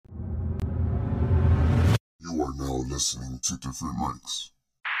are now listening to different mics.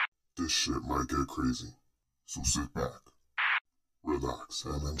 This shit might get crazy, so sit back, relax,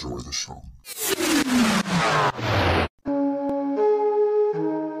 and enjoy the show.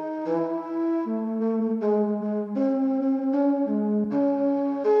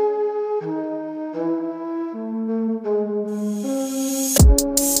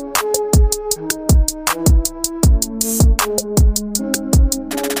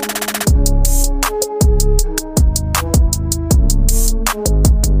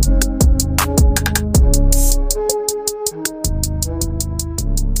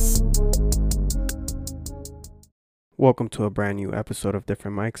 Welcome to a brand new episode of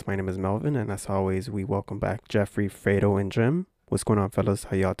Different Mics. My name is Melvin, and as always, we welcome back Jeffrey, Fredo, and Jim. What's going on, fellas?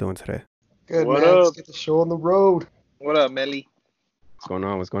 How y'all doing today? Good, What man. up? Let's get the show on the road. What up, Melly? What's going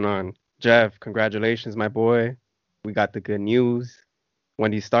on? What's going on? Jeff, congratulations, my boy. We got the good news.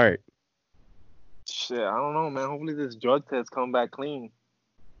 When do you start? Shit, I don't know, man. Hopefully this drug test come back clean.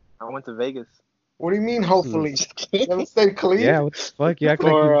 I went to Vegas. What do you mean, hopefully? You haven't stayed clean? Yeah, what the fuck? You act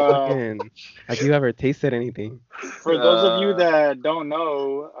like you fucking, like you ever tasted anything. For those of you that don't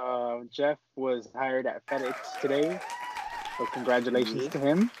know, Jeff was hired at FedEx today, so congratulations to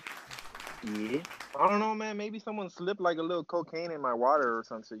him. Yeah. I don't know, man. Maybe someone slipped like a little cocaine in my water or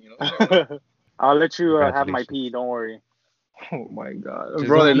something, you know? I'll let you have my Congratulations. pee. Don't worry. Oh my god. Just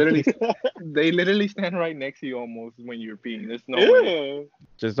Bro, don't they literally stand right next to you almost when you're peeing. There's no way. Yeah.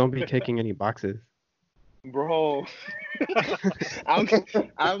 Just don't be kicking any boxes. Bro. I'm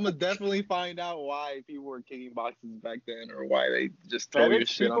gonna definitely find out why people were kicking boxes back then or why they just throw your FedEx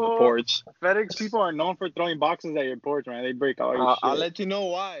shit on the people- porch. FedEx people are known for throwing boxes at your porch, man. They break all your I'll shit. let you know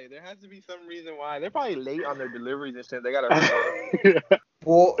why. There has to be some reason why. They're probably late on their deliveries and shit. They gotta.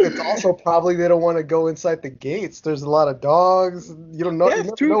 Well, it's also probably they don't want to go inside the gates. There's a lot of dogs. You don't know. you That's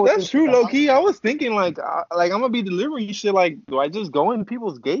never true. know what's That's true, inside the low key. I was thinking like I'm gonna be delivering shit. Like, do I just go in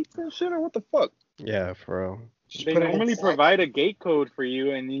people's gates and shit, or what the fuck? Yeah, for real. Just They put it normally inside. provide a gate code for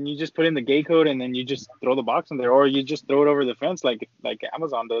you, and then you just put in the gate code, and then you just throw the box in there, or you just throw it over the fence like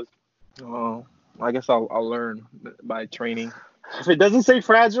Amazon does. Oh, I guess I'll learn by training. If it doesn't say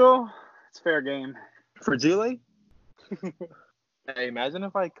fragile, it's fair game. Fragile? Hey, imagine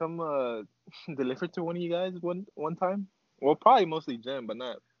if I come deliver to one of you guys one time. Well, probably mostly Jim, but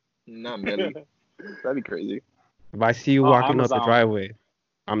not Melly. That'd be crazy. If I see you Oh, walking up the Amazon. driveway,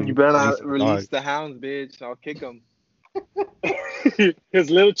 I'm You better releasing not the release dog. the hounds, bitch. I'll kick them. His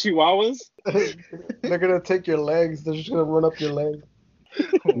little chihuahuas. They're gonna take your legs. They're just gonna run up your legs.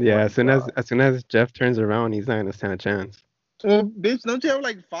 Yeah, as soon as Jeff turns around, he's not gonna stand a chance. Bitch, don't you have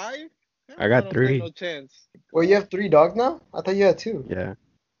like 5? I got don't stand 3. No chance. Well, you have 3 dogs now? I thought you had 2. Yeah.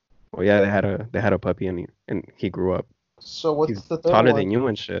 Well, yeah, they had a puppy and he grew up. So what's He's the third taller one? than you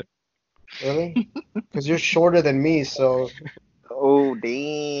and shit. Really? Because you're shorter than me. So Oh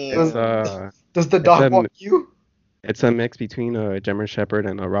damn. does the dog a- walk you? It's a mix between a German Shepherd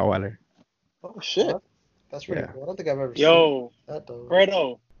and a Rottweiler. Oh shit. That's really Yeah. cool. I don't think I've ever Yo, seen that dog.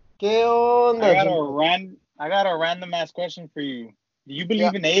 Fredo, ¿Qué onda, I got a random ass question for you. Do you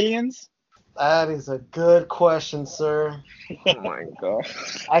believe Yeah. in aliens? That is a good question, sir. Oh my god.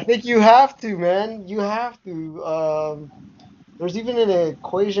 I think you have to, man. You have to. There's even an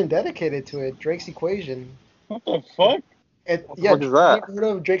equation dedicated to it, Drake's equation. What the fuck? What the Yeah, fuck is that? you ever heard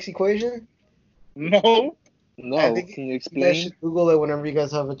of Drake's equation? No. No, I think can you You guys explain? should Google it whenever you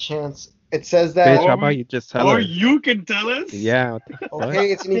guys have a chance. It says Bitch, that. how about you just tell Or her? you can tell us? Yeah, what the fuck?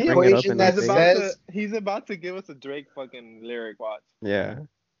 Okay, it's an Bring it up equation in that the thing. says. He's about to give us a Drake fucking lyric. Watch. Yeah.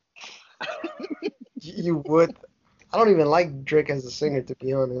 You would. I don't even like Drake as a singer, to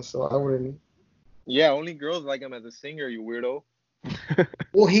be honest, so I wouldn't. Yeah, only girls like him as a singer. You weirdo.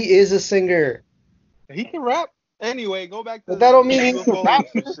 Well, he is a singer. He can rap. Anyway, go back to. But that don't mean he's a UFOs rapper.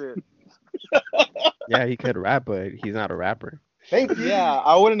 and shit. Yeah, he could rap, but he's not a rapper. Thank you. Yeah,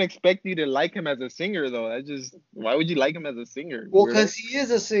 I wouldn't expect you to like him as a singer though. That just why would you like him as a singer? Well, weirdo? because he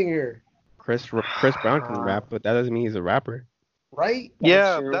is a singer, Chris Brown can rap, but that doesn't mean he's a rapper. right?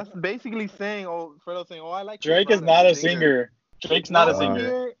 Yeah, True. that's basically saying. Oh, Fredo saying, oh, I like. Chris Drake is Brown not as a singer. Drake's not a No one singer.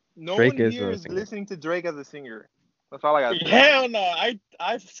 here- No Drake one is here a is singer. listening to Drake as a singer. That's all I got. Hell no!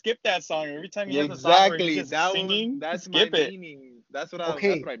 I skipped that song every time he Yeah, has a song where exactly. he's just That singing. was, that's skip my it. meaning. That's what Okay.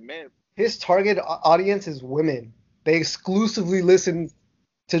 That's what I meant. His target audience is women. They exclusively listen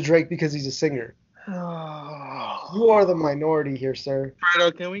to Drake because he's a singer. You are the minority here, sir.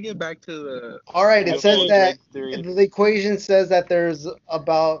 Fredo, can we get back to the? All right, it Okay, says that Drake theory? the equation says that there's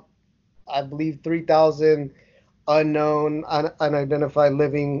about, I believe, 3,000 unknown, unidentified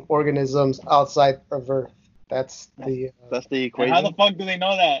living organisms outside of Earth. That's the. That's the And how the equation. fuck do they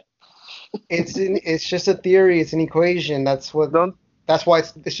know that? It's just a theory. It's an equation. That's what. Don't. That's why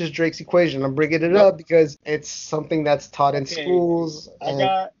it's just Drake's equation. I'm bringing it up because it's something that's taught in Okay, schools I and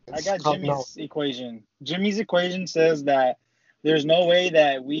got it's common knowledge. Jimmy's equation. Jimmy's equation says that there's no way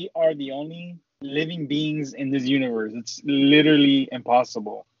that we are the only living beings in this universe. It's literally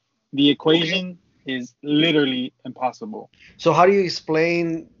impossible. The equation is literally impossible. So how do you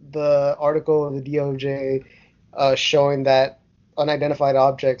explain the article of the DOJ showing that unidentified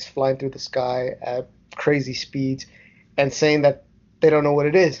objects flying through the sky at crazy speeds and saying that they don't know what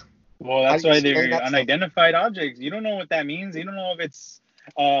it is? Well, How that's do you why explain they're that stuff? unidentified objects. You don't know what that means. You don't know if it's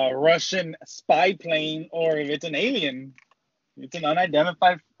a Russian spy plane or if it's an alien. It's an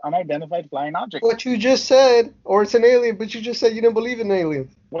unidentified flying object. What you just said, or it's an alien, but you just said you didn't believe in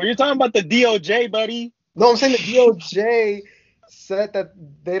aliens. Well, you're talking about the DOJ, buddy. No, I'm saying the DOJ said that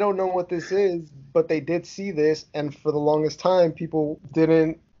they don't know what this is, but they did see this, and for the longest time, people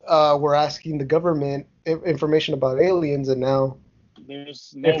didn't were asking the government information about aliens, and now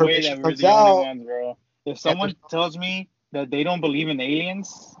There's no way information that we're comes the only out. ones, bro. If someone tells me that they don't believe in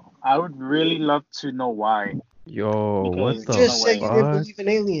aliens, I would really love to know why. Yo, what Because the You just said you didn't fuck? believe in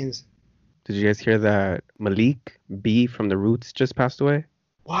aliens. Did you guys hear that Malik B from The Roots just passed away?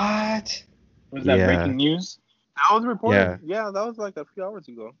 What? Was that Yeah. breaking news? That was reported. Yeah. Yeah, that was like a few hours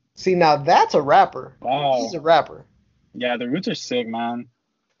ago. See, now that's a rapper. Wow. He's a rapper. Yeah, the Roots are sick, man.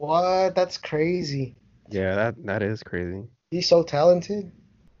 What? That's crazy. Yeah, that is crazy. He's so talented.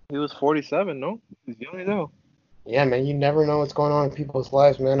 He was 47, no? He's young as hell. Yeah, man, you never know what's going on in people's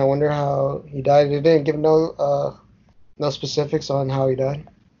lives, man. I wonder how he died. They didn't give no specifics on how he died.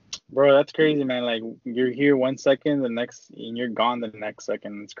 Bro, that's crazy, man. Like, you're here 1 second, and you're gone the next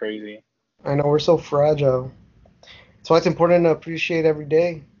second. It's crazy. I know we're so fragile. That's why it's important to appreciate every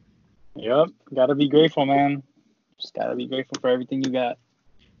day. Yep. Gotta be grateful, man. Just gotta be grateful for everything you got.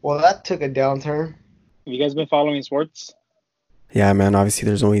 Well, that took a downturn. Have you guys been following sports? Yeah, man, obviously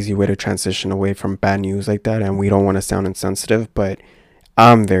there's no easy way to transition away from bad news like that, and we don't want to sound insensitive, but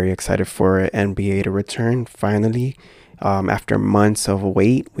I'm very excited for NBA to return finally. After months of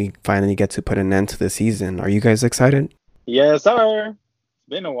wait, we finally get to put an end to the season. Are you guys excited? Yes, sir. It's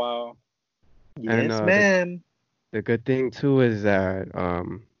been a while. And, Yes, man. The good thing too is that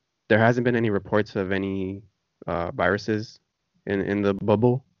there hasn't been any reports of any viruses in the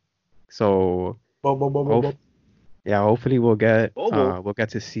bubble. So hopefully we'll get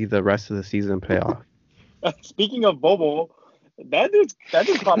to see the rest of the season play off. Speaking of Bobo, that dude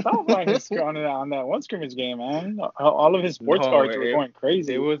popped off on that one scrimmage game, man. All of his sports No, cards were going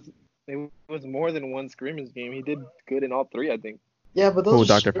crazy. It was more than one scrimmage game. He did good in all three, I think. Yeah, but Who, those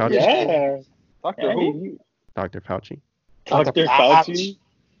are Dr. Fauci? scrimmage games. Yeah. Dr. Who? Dr. Fauci. Dr. Fauci,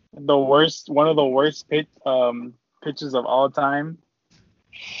 one of the worst pitches of all time.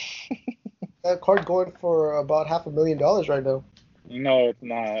 That card going for about $500,000 right now. No, it's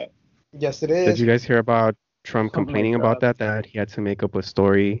not. Yes, it Did is. you guys hear about Trump Oh my complaining about God. that he had to make up a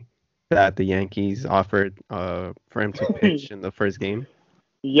story that the Yankees offered for him to pitch in the first game?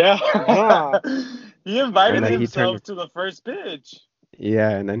 Yeah. Yeah. He invited And then he himself turned- to the first pitch. Yeah,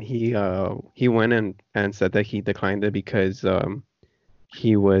 and then he went and said that he declined it because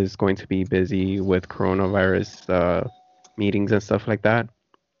he was going to be busy with coronavirus meetings and stuff like that.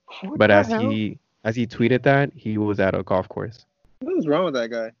 But as he tweeted that, he was at a golf course. What is wrong with that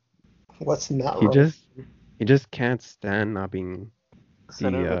guy? What's not He wrong? just can't stand not being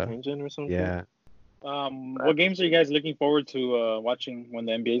Center of attention or something? yeah. What games are you guys looking forward to watching when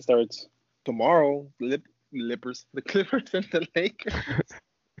the NBA starts? Tomorrow, the Clippers and the Lakers.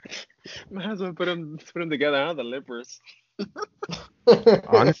 Might as well put them together, huh? The Lippers.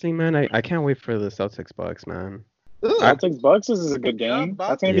 Honestly, man, I can't wait for the Celtics Bucks, man. Celtics Bucks is a good game.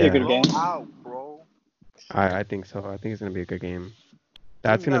 That's gonna be a good game. Out, bro. I think so. I think it's gonna be a good game.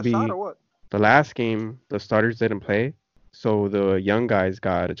 That's gonna be Shot or what? the last game. The starters didn't play, so the young guys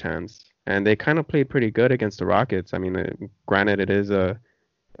got a chance, and they kind of played pretty good against the Rockets. I mean, granted, it is a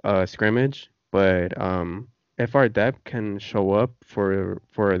scrimmage, but if our depth can show up for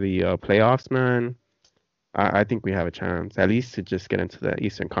the playoffs, man, I think we have a chance at least to just get into the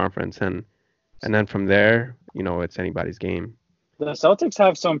Eastern Conference, and then from there, it's anybody's game. The Celtics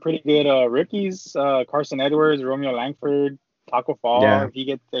have some pretty good rookies. Carson Edwards, Romeo Langford, Taco Fall. Yeah.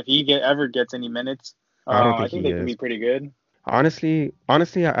 If he ever gets any minutes, I don't I think think he they can is. be pretty good. Honestly,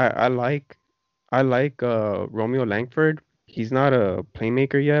 I like Romeo Langford. He's not a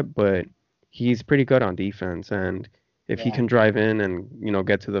playmaker yet, but he's pretty good on defense. And if he Yeah. can drive in and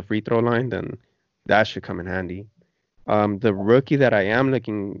get to the free throw line, then that should come in handy. The rookie that I am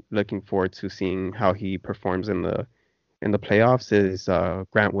looking forward to seeing how he performs in the playoffs is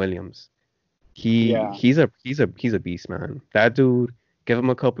Grant Williams. Yeah. He's a beast, man. That dude, give him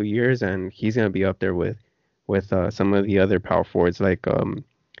a couple years and he's gonna be up there with some of the other power forwards like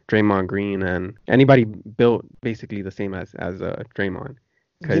Draymond Green and anybody built basically the same as Draymond.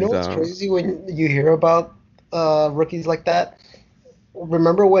 You know Cause what's crazy when you hear about rookies like that?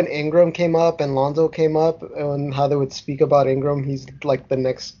 Remember when Ingram came up and Lonzo came up and how they would speak about Ingram? He's like the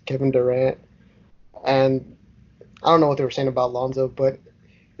next Kevin Durant. And I don't know what they were saying about Lonzo, but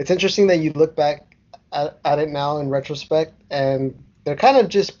it's interesting that you look back at it now in retrospect, and they're kind of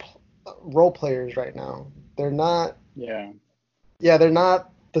just role players right now. They're not, Yeah. yeah, they're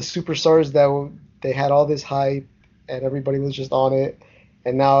not the superstars that they had all this hype and everybody was just on it,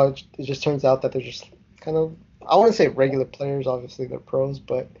 and now it just turns out that they're just kind of, I wouldn't say regular players, obviously they're pros,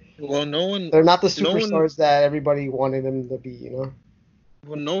 but Well, they're not the no one, superstars that everybody wanted them to be, you know?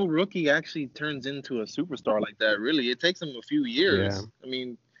 well, no rookie actually turns into a superstar like that. Really, it takes them a few yeah, years. I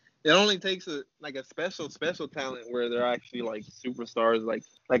mean, it only takes a special talent where they're actually like superstars,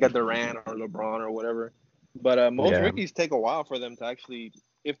 like a Durant or LeBron or whatever. But most yeah, rookies take a while for them to actually.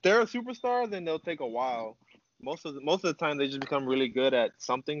 If they're a superstar, then they'll take a while. Most of the time, they just become really good at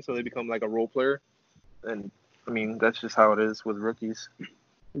something, so they become like a role player. And I mean, that's just how it is with rookies.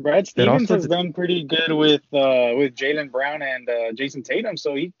 Brad it Stevens also has done pretty good with Jaylen Brown and Jason Tatum,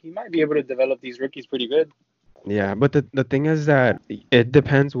 so he might be able to develop these rookies pretty good. Yeah, but the thing is that it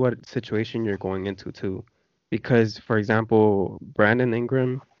depends what situation you're going into too. Because for example, Brandon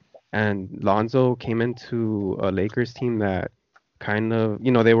Ingram and Lonzo came into a Lakers team that kind of,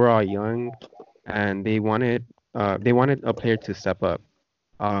 they were all young and they wanted a player to step up.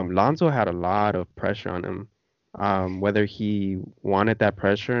 Lonzo had a lot of pressure on him. Whether he wanted that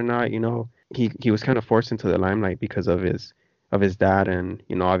pressure or not, he was kind of forced into the limelight because of his dad and,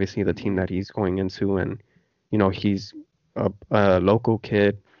 obviously the team that he's going into and he's a local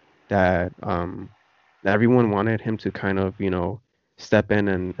kid that everyone wanted him to kind of, step in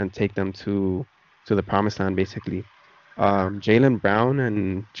and take them to the promised land basically. Jaylen Brown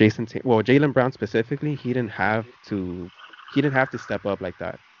and well, Jaylen Brown specifically, he didn't have to step up like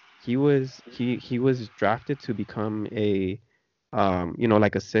that. He was drafted to become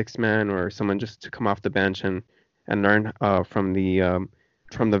like a six man or someone just to come off the bench and learn from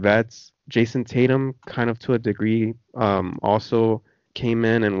the vets. Jason Tatum, kind of to a degree, also came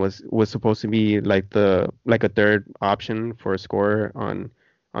in and was supposed to be like a third option for a scorer on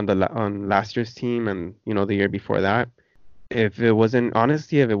last year's team and the year before that. If it wasn't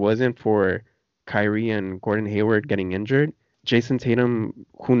for Kyrie and Gordon Hayward getting injured, Jason Tatum,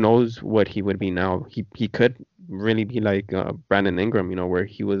 who knows what he would be now? He could really be like Brandon Ingram, where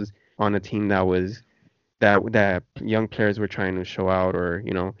he was on a team that young players were trying to show out, or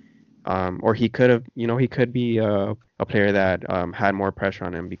he could be a player that had more pressure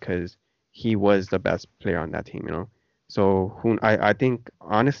on him because he was the best player on that team. So I think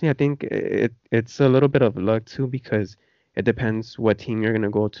honestly, I think it's a little bit of luck too because it depends what team you're gonna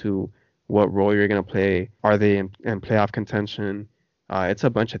go to, what role you're gonna play. Are they in playoff contention? It's a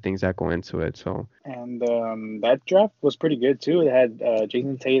bunch of things that go into it. So And that draft was pretty good too. It had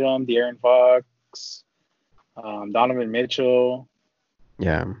Jason Tatum, De'Aaron Fox, Donovan Mitchell.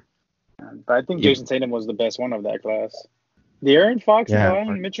 yeah, But I think you, Jason Tatum was the best one of that class. De'Aaron Fox and yeah,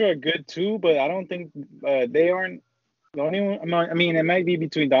 Donovan Mitchell are good too, but I don't think they aren't the only one. I mean, it might be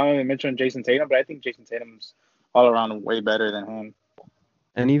between Donovan Mitchell and Jason Tatum, but I think Jason Tatum's all around way better than him.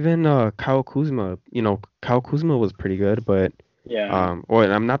 and even Kyle Kuzma. Kyle Kuzma was pretty good, but Yeah. or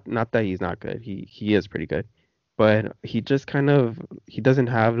I'm not that he's not good. He is pretty good, but he doesn't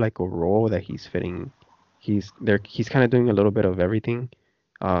have like a role that he's fitting. He's kind of doing a little bit of everything.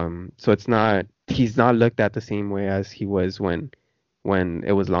 So he's not looked at the same way as he was when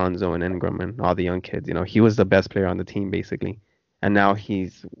it was Lonzo and Ingram and all the young kids. He was the best player on the team basically, and now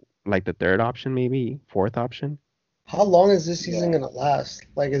he's like the third option, maybe fourth option. How long is this season Yeah. gonna last?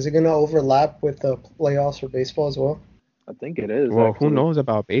 Like, is it gonna overlap with the playoffs for baseball as well? I think it is Well, who actually. knows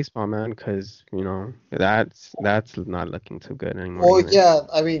about baseball, man? Because that's not looking too good anymore Well, either. yeah,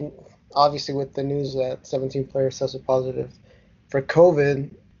 I mean, obviously with the news that 17 players tested positive for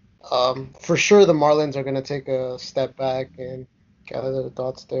COVID, for sure the Marlins are gonna take a step back and gather their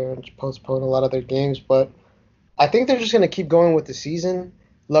thoughts there and postpone a lot of their games. But I think they're just gonna keep going with the season.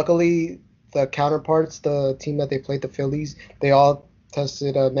 Luckily, the counterparts, the team that they played, the Phillies, they all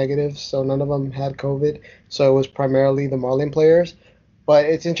tested negative, so none of them had COVID. So it was primarily the Marlin players. But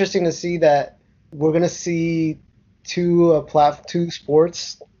it's interesting to see that we're gonna see two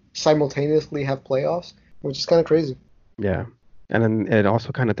sports simultaneously have playoffs, which is kind of crazy. Yeah. And then it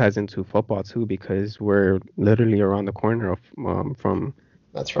also kind of ties into football too because we're literally around the corner from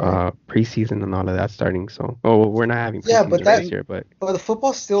That's right. preseason and all of that starting. So, we're not having Yeah, preseason but that this year, but but the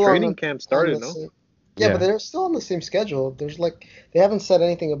football's still Training camp on started, the no? same. Yeah, but yeah. they're still on the same schedule. There's like they haven't said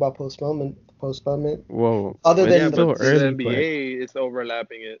anything about postponement Well, other it's Yeah, than the still but to the early, but NBA, it's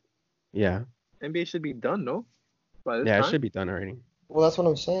overlapping it. yeah, NBA should be done, no? By this yeah, it time? should be done already. well, that's what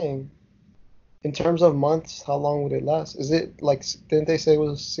I'm saying. In terms of months, how long would it last? Is it like didn't they say it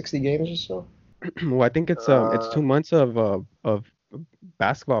was 60 games or so? Well, I think it's Uh, 2 months of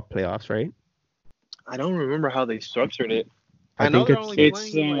basketball playoffs, right? I don't remember how they structured it. I I know think they're it's only It's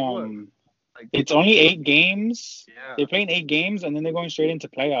playing like what? Like it's only 8 games. yeah, They're playing 8 games and then they're going straight into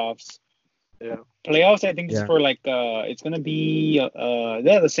playoffs. yeah. Playoffs, I think, is yeah. for like it's gonna be yeah,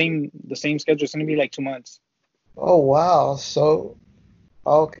 the same schedule. It's gonna be like 2 months. Oh wow. So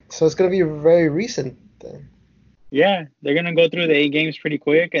it's gonna be very recent then. Yeah, they're gonna go through the 8 games pretty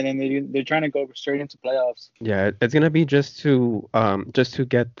quick, and then they're trying to go straight into playoffs. Yeah, it's gonna be just to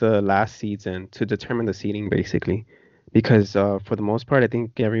get the last seeds in to determine the seeding basically, because for the most part I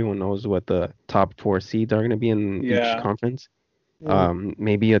think everyone knows what the top 4 seeds are gonna be in each Yeah, conference. Mm.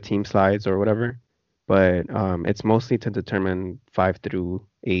 Maybe a team slides or whatever, but it's mostly to determine 5 through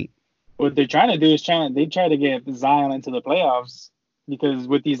 8. what they're trying to do is they try to get Zion into the playoffs because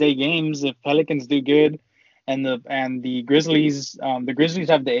with these 8 games, if Pelicans do good, and the Grizzlies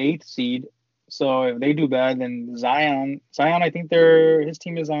have the 8th seed, so if they do bad, then Zion, I think his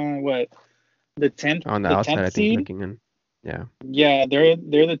team is on what the tenth On the the outside, tenth I think seed. looking in. Yeah. Yeah, they're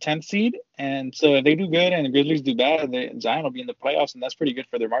the 10th seed, and so if they do good and the Grizzlies do bad, Zion will be in the playoffs, and that's pretty good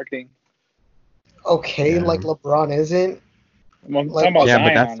for their marketing. Okay, Yeah. like LeBron isn't. Well, I'm Like, talking about Yeah,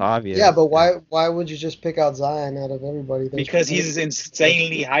 but that's Zion obvious. yeah, but why would you just pick out Zion out of everybody? because he's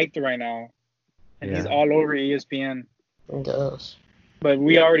insanely hyped right now, and he's Yeah. all over ESPN. I guess. But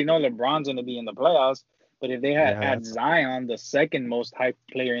we already know LeBron's going to be in the playoffs. But if they had Yeah, add Zion, the second most hyped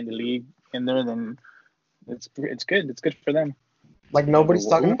player in the league, in there, then it's good. It's good for them. Like nobody's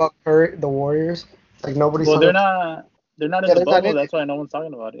talking Who? about Curry, the Warriors. Like nobody's Well, talking. they're not in Yeah, the they're not bubble. in it. That's why no one's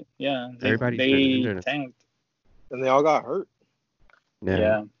talking about it. Yeah, everybody's been they injured. tanked. And they all got hurt. Yeah.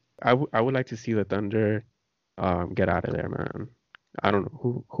 Yeah. I would like to see the Thunder get out of there, man. I don't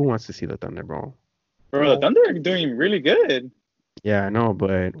know who wants to see the Thunder, bro. Bro, the Thunder are doing really good. Yeah, I know,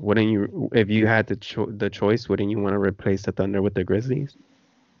 but wouldn't you, if you had the choice, wouldn't you want to replace the Thunder with the Grizzlies?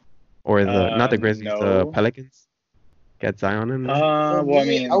 Or not the Grizzlies, the No. Pelicans? Get Zion in there? Well, I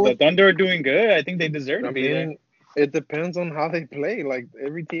mean, the Thunder are doing good. I think they deserve to be there. It depends on how they play. Like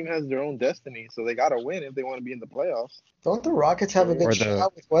every team has their own destiny, so they gotta win if they want to be in the playoffs. Don't the Rockets have a good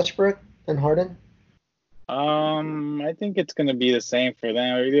shot with Westbrook and Harden? I think it's gonna be the same for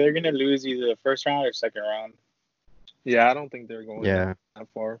them. They're gonna lose either the first round or second round. Yeah, I don't think they're going Yeah. that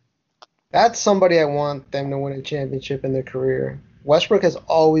far. That's somebody I want them to win a championship in their career. Westbrook has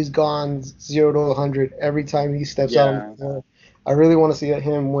always gone 0 to 100 every time he steps out on the floor. I really want to see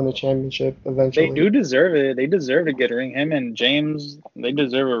him win a championship eventually. They do deserve it. They deserve to get a ring. Him and James, they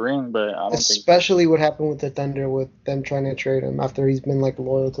deserve a ring, but I don't Especially what happened with the Thunder with them trying to trade him after he's been like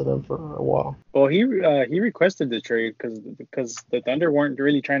loyal to them for a while. Well, he requested the trade because the Thunder weren't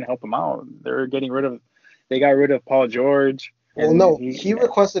really trying to help him out. They got rid of Paul George. Well, no, he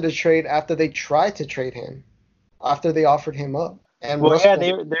requested a trade after they tried to trade him, after they offered him up. And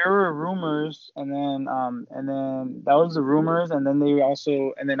there were rumors, and then that was the rumors, and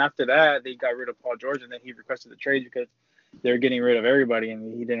then after that they got rid of Paul George, and then he requested the trade because they're getting rid of everybody,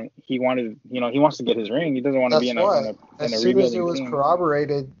 and he wants to get his ring. He doesn't want to be in a rebuilding team. As soon as it was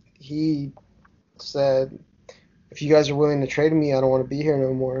corroborated, he said, "If you guys are willing to trade me, I don't want to be here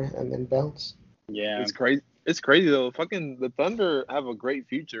no more," and then bounce. Yeah, it's crazy. It's crazy though. Fucking the Thunder have a great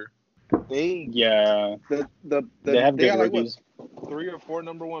future. They have good rookies. 3 or 4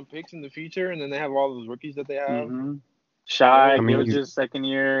 number 1 picks in the future, and then they have all those rookies that they have. Mm-hmm. Shai Gilgeous second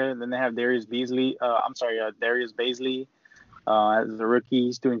year, and then they have Darius Baisley. Darius Baisley as a rookie.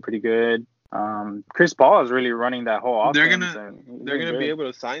 He's doing pretty good. Chris Paul is really running that whole offense. They're gonna be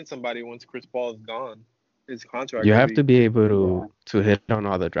able to sign somebody once Chris Paul is gone. His contract. You have to be able to hit on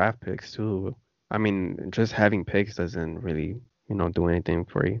all the draft picks too. I mean, just having picks doesn't really do anything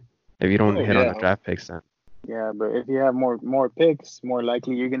for you if you don't hit on the draft picks. Then. Yeah, but if you have more picks, more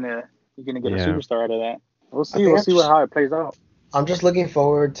likely you're gonna get a superstar out of that. We'll see how it plays out. I'm just looking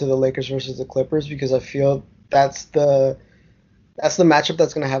forward to the Lakers versus the Clippers because I feel that's the matchup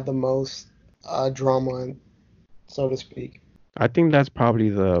that's gonna have the most drama, so to speak. I think that's probably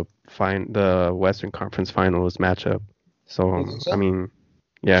the Western Conference Finals matchup. So I mean,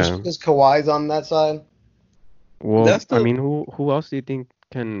 yeah. Just because Kawhi's on that side. Well, I mean, who else do you think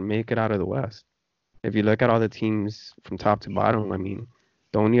can make it out of the West? If you look at all the teams from top to bottom, I mean,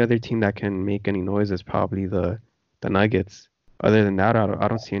 The only other team that can make any noise is probably the Nuggets. Other than that, I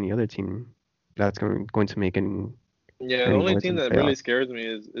don't see any other team that's going to make Yeah, the any only noise team in the that really playoffs. scares me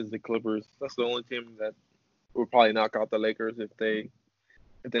is the Clippers. That's the only team that will probably knock out the Lakers if they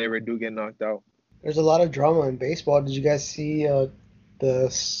ever do get knocked out. There's a lot of drama in baseball. Did you guys see the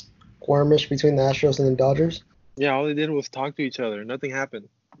skirmish between the Astros and the Dodgers? Yeah, all they did was talk to each other. Nothing happened.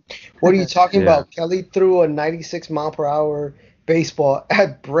 What are you talking Yeah. about? Kelly threw a 96 mile per hour baseball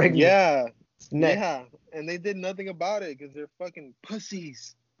at Bregman's Yeah, neck. yeah, and they did nothing about it because they're fucking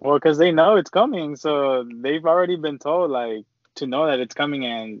pussies. Well, because they know it's coming, so they've already been told like to know that it's coming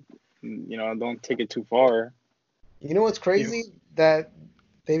and don't take it too far. You know what's crazy? That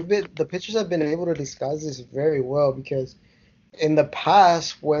the pitchers have been able to disguise this very well because in the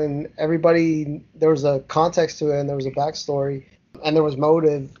past when there was a context to it and there was a backstory and there was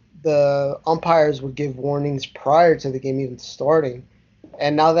motive, the umpires would give warnings prior to the game even starting.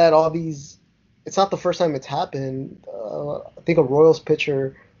 And now that it's not the first time it's happened. I think a Royals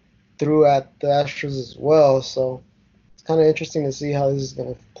pitcher threw at the Astros as well, so it's kind of interesting to see how this is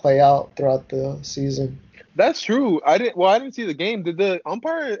going to play out throughout the season. That's true. I didn't see the game. Did the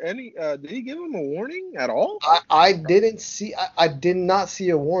umpire did he give him a warning at all? I did not see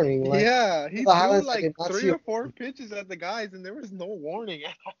a warning. Like, Yeah, he the threw highlights, I like did not see 3 a or 4 pitches at the guys, and there was no warning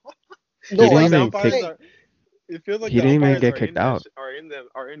at all. He No, didn't like, The even umpires kick. are. It feels like He the didn't even umpires get are kicked in out.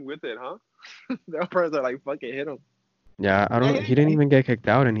 are in with it, huh? The umpires are like, fuck it, hit him. Yeah, I don't. Yeah, He didn't even get kicked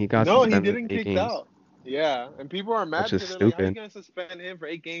out, and he got No, he suspended didn't 8 kicked games, out. Yeah, and people are mad which is because they're like, how you stupid. gonna suspend him for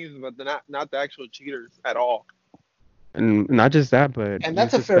 8 games, but they're not the actual cheaters at all? And not just that, but and you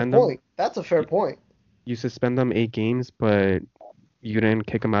that's a fair suspend them. point. That's a fair point. You suspend them 8 games, but you didn't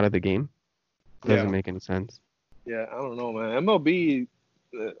kick them out of the game. Doesn't Yeah. make any sense. Yeah, I don't know, man. MLB,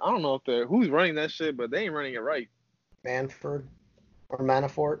 I don't know if who's running that shit, but they ain't running it right. Manford or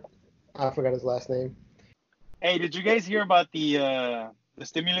Manafort. I forgot his last name. Hey, did you guys hear about the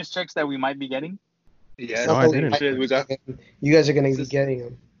stimulus checks that we might be getting? Yeah, No, it's I the same didn't. shit we got. You guys are going to be Just- getting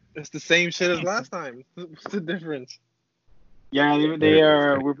them. It's the same shit as last time. What's the difference? Yeah, Very they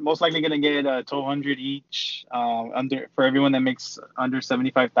are. good. We're most likely gonna get 1,200 each. For everyone that makes under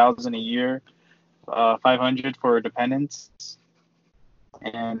 75,000 a year, 500 for dependents,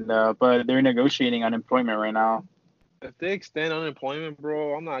 and but they're negotiating unemployment right now. If they extend unemployment,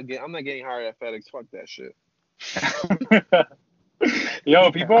 bro, I'm not getting hired at FedEx. Fuck that shit.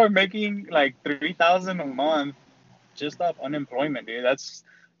 Yo, people are making like 3,000 a month just off unemployment, dude. That's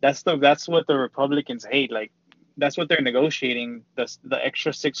what the Republicans hate. Like that's what they're negotiating. The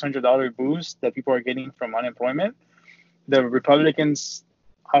extra $600 boost that people are getting from unemployment. The Republicans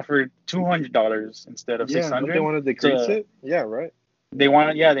offered $200 instead of Yeah, don't $600. they want to decrease it? Yeah, right. They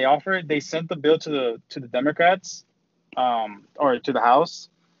offered. They sent the bill to the Democrats, or to the House,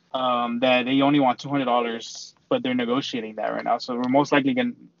 that they only want $200, but they're negotiating that right now. So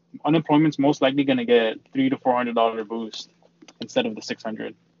unemployment's most likely gonna get $300 to $400 boost instead of the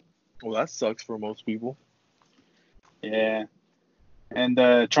 600. Well, that sucks for most people. Yeah, and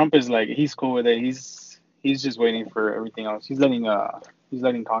Trump is like he's cool with it. He's just waiting for everything else. He's letting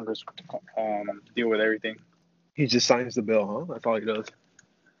Congress deal with everything. He just signs the bill, huh? That's all he does.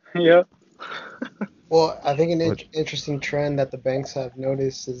 Yeah. Well, I think an What- interesting trend that the banks have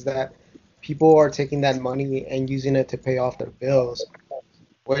noticed is that people are taking that money and using it to pay off their bills,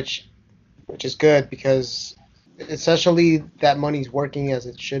 which is good because essentially that money's working as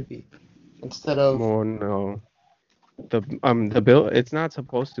it should be instead of Well, no. The bill, it's not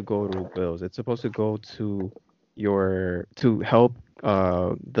supposed to go to bills. It's supposed to go to to help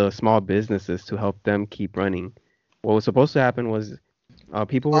the small businesses, to help them keep running. What was supposed to happen was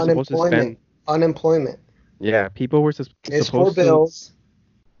people were supposed to spend. unemployment. Yeah, people were It's for supposed to bills.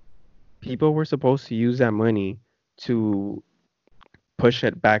 people were supposed to use that money to push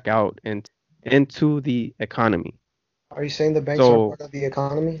it back out and into the economy. Are you saying the banks So- are part of the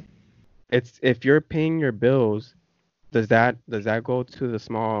economy? It's if you're paying your bills, does that go to the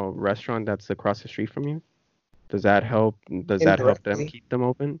small restaurant that's across the street from you? Does that help? Does that help them Indirectly. keep them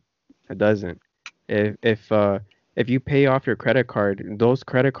open? It doesn't. If you pay off your credit card, those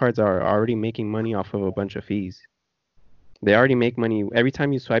credit cards are already making money off of a bunch of fees. They already make money every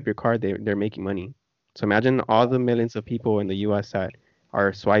time you swipe your card. They're making money. So imagine all the millions of people in the U.S. that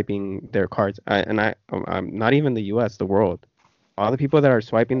are swiping their cards, I'm not even the U.S., the world. All the people that are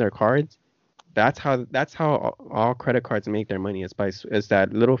swiping their cards, that's how all credit cards make their money. Is that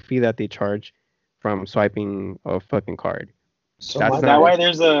little fee that they charge from swiping a fucking card. So That's my Is not-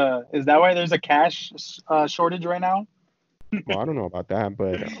 that why there's a cash shortage right now? Well, I don't know about that,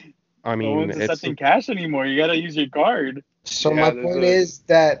 but I No mean, one's it's accepting cash anymore. You gotta use your card. So Yeah, my point is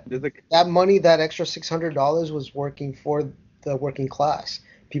that there's a that money, that extra $600 was working for the working class.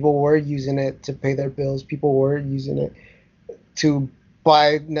 People were using it to pay their bills. People were using it to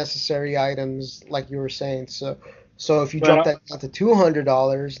buy necessary items, like you were saying. So if you drop But that down to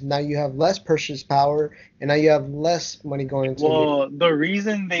 $200, now you have less purchase power, and now you have less money going into your. well, the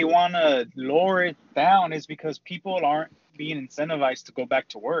reason they want to lower it down is because people aren't being incentivized to go back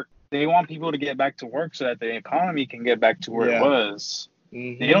to work. They want people to get back to work so that the economy can get back to where it yeah. was.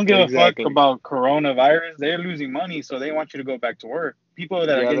 They don't give a fuck about coronavirus. They're losing money, so they want you to go back to work. People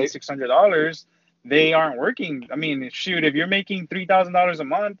that are Yeah, getting they $600, they aren't working. I mean, shoot, if you're making $3,000 a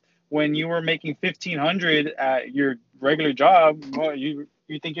month when you were making $1,500 at your regular job, well, you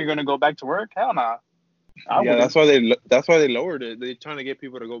think you're gonna go back to work? Hell no, I yeah, wouldn't. that's why they lowered it. They're trying to get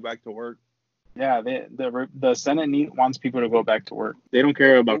people to go back to work. Yeah, the Senate wants people to go back to work. They don't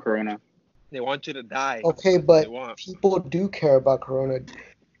care about Corona. They want you to die. Okay, That's what they but want. people do care about Corona.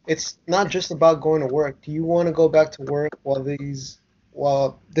 It's not just about going to work. Do you want to go back to work while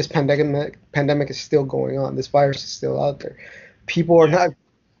this pandemic is still going on? This virus is still out there. People are not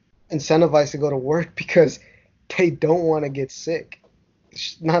incentivized to go to work because they don't want to get sick.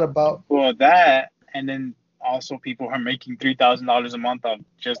 It's not about. Well, that, and then also people are making $3,000 a month of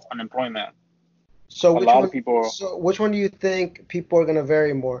just unemployment. So A which lot one? of people. So which one do you think people are gonna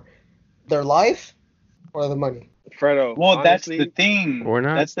vary more? Their life or the money? Fredo, Well, that's the honestly, thing. We're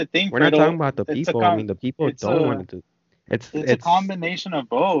not That's the thing, we're not talking Fredo. about the It's a people. I mean, the people it's don't a want to do. It's it's a combination of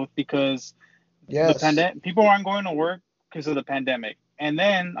both because the Yes. people aren't going to work because of the pandemic. And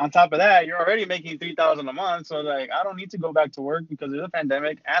then on top of that, you're already making 3,000 a month. So like, I don't need to go back to work because there's a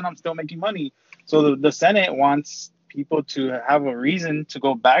pandemic, and I'm still making money. So the Senate wants people to have a reason to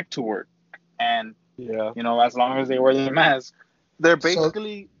go back to work, and yeah, as long as they wear their mask. they're So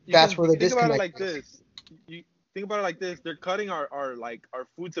basically. You that's can where the think about it disconnect like is. this. You think about it like this. They're cutting our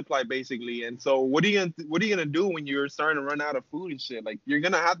food supply basically, and so what are you gonna do when you're starting to run out of food and shit? Like you're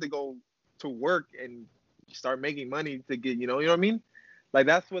gonna have to go to work and start making money to get you know what I mean? Like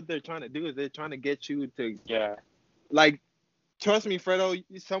that's what they're trying to do is they're trying to get you to Yeah. like trust me, Fredo.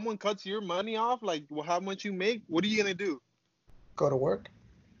 Someone cuts your money off, like how much you make. What are you gonna do? Go to work.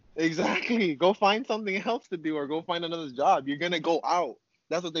 Exactly. Go find something else to do or go find another job. You're gonna go out.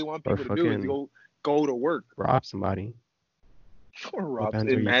 That's what they want or people to do is fucking go to work. rob somebody. Or rob.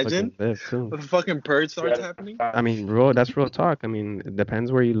 Depends where you Imagine fucking live too. when the fucking purge starts happening. I mean, that's real talk. I mean, it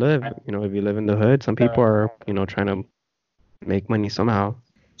depends where you live. If you live in the hood, some people are, trying to make money somehow.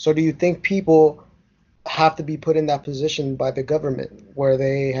 So do you think people have to be put in that position by the government where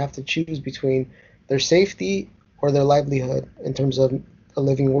they have to choose between their safety or their livelihood in terms of a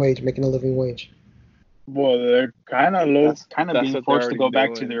living wage, making a living wage? Well, they're kind of That's being what they're forced to already go back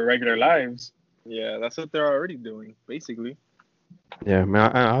to doing. their regular lives. Yeah, that's what they're already doing, basically. Yeah,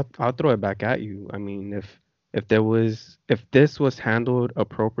 man, I'll throw it back at you. I mean, if this was handled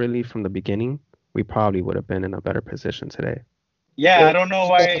appropriately from the beginning, we probably would have been in a better position today. Yeah, Well, I don't know that's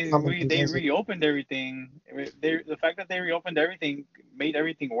why the common they consensus. reopened everything. The fact that they reopened everything made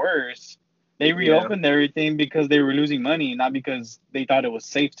everything worse. They reopened everything because they were losing money, not because they thought it was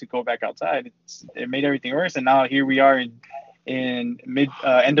safe to go back outside. It made everything worse, and now here we are in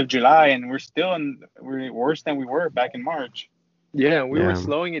end of July, and we're worse than we were back in March. Yeah, we were Yeah.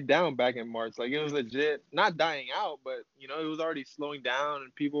 slowing it down back in March. Like it was legit, not dying out, but it was already slowing down,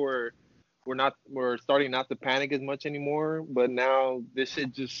 and people were starting not to panic as much anymore. But now this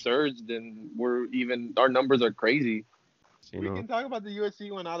shit just surged, and our numbers are crazy. You We know, can talk about the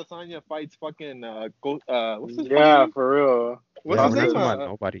UFC when Adesanya fights fucking what's his Yeah, fucking for real. what's yeah, his we're not name? talking about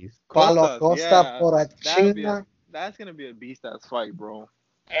nobody's. Paulo Costas. Costa por a That'll be China. that's gonna be a beast ass fight, bro.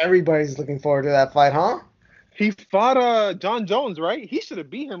 Everybody's looking forward to that fight, huh? He fought John Jones, right? He should have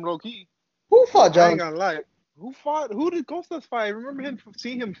beat him low key. Who fought I ain't John? gonna lie. Who did Costas fight? I remember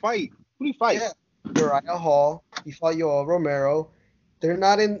seeing him fight. Who did he fight? Yeah, Uriah Hall. He fought Yoel Romero. They're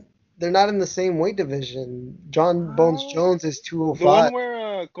not in the same weight division. John Bones Jones is The one 205.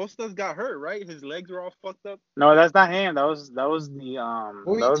 where Costas got hurt, right? His legs were all fucked up. No, that's not him. That was the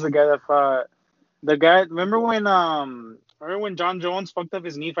Who that you was the guy that fought. The guy. Remember when John Jones fucked up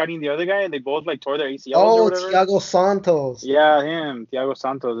his knee fighting the other guy, and they both like tore their ACLs or Oh, whatever? Thiago Santos. Yeah, him. Thiago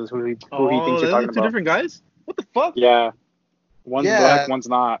Santos is who he thinks you're those talking are two about. different guys. What the fuck? Yeah, one's Yeah. black, one's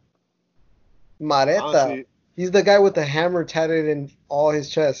not. Mareta. Honestly, He's the guy with the hammer tatted in all his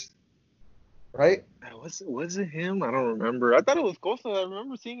chest. Right? was it him? I don't remember. I thought it was Costas. I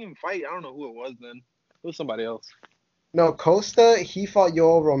remember seeing him fight. I don't know who it was then. It was somebody else. No, Costa, he fought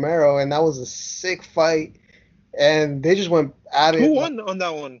Yoel Romero, and that was a sick fight. And they just went at it. Who won on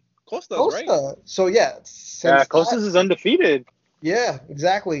that one? Costa, right? Costa. So yeah, Yeah, since Costas is undefeated. yeah,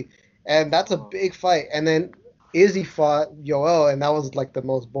 exactly. And that's a Oh. big fight. And then Izzy fought Yoel, and that was like the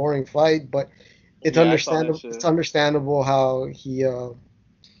most boring fight, but it's Yeah, I saw that understandable. shit. It's understandable how he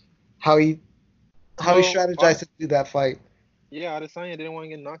how he Well, strategized to do that fight. Yeah, Adesanya didn't want to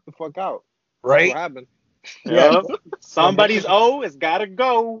get knocked the fuck out. That's Right? what happened. Yeah. Yep. Somebody's O has got to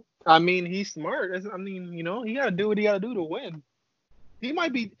go. I mean, he's smart. I mean, he got to do what he got to do to win. He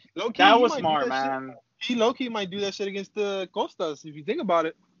might be low key. That he was might do smart, that shit. man. He low key might do that shit against the Costas if you think about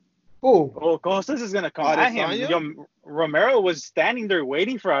it. Who? Oh, Costas is going to come at him. Adesanya? Yo, Romero was standing there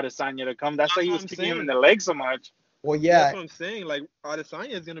waiting for Adesanya to come. That's why he was That's what kicking I'm him in saying. the leg so much. Well, That's yeah. what I'm saying. Like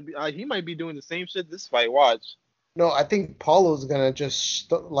Adesanya is gonna be. He might be doing the same shit this fight. Watch. No, I think Paulo's gonna just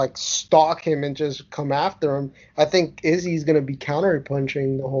stalk him and just come after him. I think Izzy's gonna be counter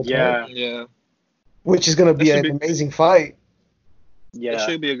punching the whole time, Yeah. Yeah. which is gonna be That should an be- amazing fight. It Yeah.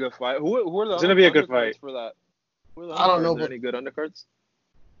 should be a good fight. Who are the It's gonna be a good undercards fight. for that? Who are the I don't know, undercards? Are there but- any good undercards?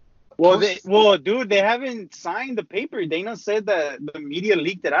 Dude, they haven't signed the paper. Dana said that the media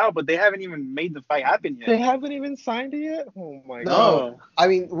leaked it out, but they haven't even made the fight happen They yet. haven't even signed it yet. Oh my No. god. I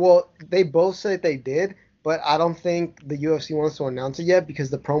mean, well, they both said they did, but I don't think the UFC wants to announce it yet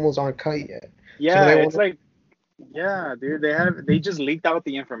because the promos aren't cut yet. Yeah, they it's like, yeah, dude, they just leaked out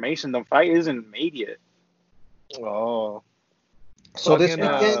the information. The fight isn't made yet. Oh. So this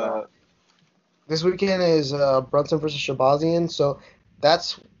Fucking, weekend, this weekend is Brunson versus Shabazian. So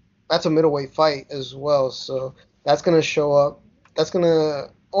that's a middleweight fight as well. So that's gonna show up. That's gonna.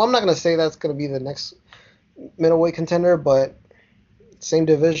 Well, I'm not gonna say that's gonna be the next middleweight contender, but same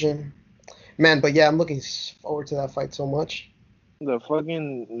division, man. But yeah, I'm looking forward to that fight so much. the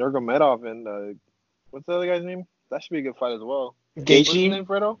fucking Nurmagomedov and what's the other guy's name? That should be a good fight as well. What's Gaethje? his name,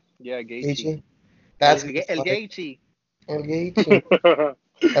 Fredo? Yeah, Gaethje. Gaethje. That's a El good fight. Gaethje. El Gaethje.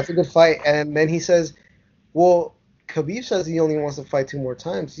 That's a good fight. And then he says, well, Khabib says he only wants to fight 2 more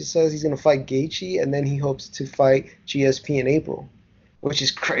times. He says he's going to fight Gaethje, and then he hopes to fight GSP in April, which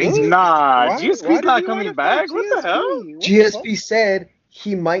is crazy. Nah, Why- GSP's why did not he coming wanna back. fight What the hell? GSP? What the GSP said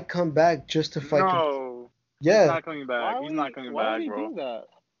he might come back just to fight Khabib. No, he's Yeah. not coming fuck? back. Why He's would not he- coming why back, would he bro. do that?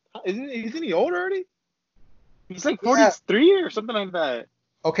 Isn't he old already? He's like Yeah. 43 or something like that.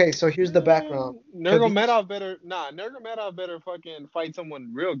 Okay, so here's the background. Nurmagomedov better fucking fight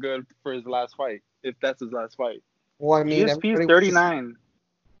someone real good for his last fight, if that's his last fight. Well, I mean, GSP's everybody 39.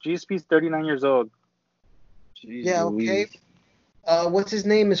 GSP's 39 years old. Jeez Yeah, okay. Louise. What's his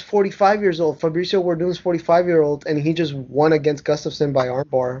name is 45 years old. Fabricio Werdum's 45-year-old, and he just won against Gustafsson by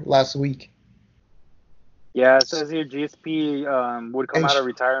armbar last week. Yeah, it says here GSP would come And out of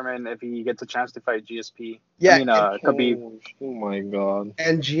retirement if he gets a chance to fight GSP. Yeah, I mean, Khabib. Oh my god.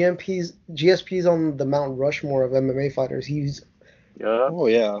 and GSP's on the Mount Rushmore of MMA fighters. He's Yeah. Oh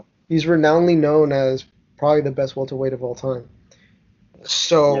yeah. renownedly known as probably the best welterweight of all time.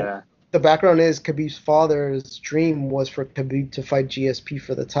 So Yeah. the background is Khabib's father's dream was for Khabib to fight GSP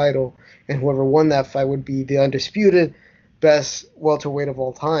for the title, and whoever won that fight would be the undisputed best welterweight of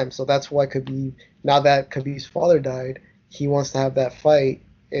all time. So that's why Khabib, now that Khabib's father died, he wants to have that fight,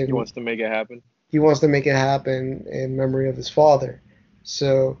 and He wants to make it happen. in memory of his father.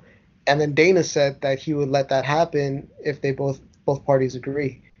 So, and then Dana said that he would let that happen if they both parties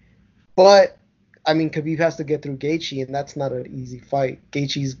agree. But I mean, Khabib has to get through Gaethje, and that's not an easy fight.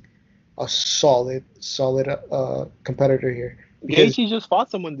 Gaethje's a solid competitor here. Because- Gaethje just fought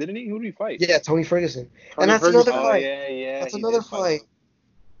someone, didn't he? Who did he fight? Yeah, Tony Ferguson. Tony And that's Ferguson. another Oh fight. yeah. That's he another did fight.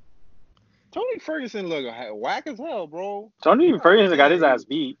 Tony Ferguson look whack as hell, bro. Tony Ferguson got his ass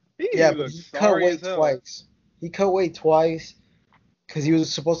beat. Yeah, but looks he cut sorry weight as hell. twice. He cut weight twice because he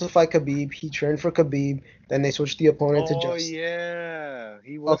was supposed to fight Khabib. He trained for Khabib. Then they switched the opponent to Oh Justin. yeah,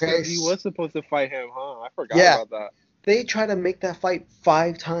 he was Okay. he was supposed to fight him, huh? I forgot Yeah. about that. They tried to make that fight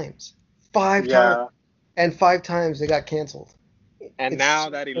 5 times. 5 Yeah. times. And 5 times they got canceled. And It's now so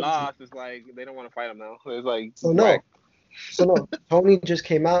that he crazy. lost, it's like they don't want to fight him now. It's like So no. whack. So no, Tony just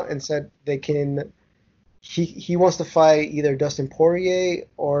came out and said they can. He wants to fight either Dustin Poirier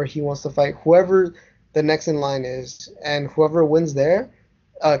or he wants to fight whoever the next in line is, and whoever wins there,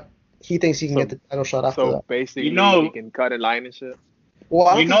 he thinks he can So- get the title shot after So that. basically, You know- he can cut a line and shit. Well,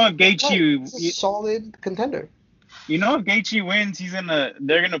 I don't You know think if Gaethje, he's a solid contender. you know if Gaethje wins,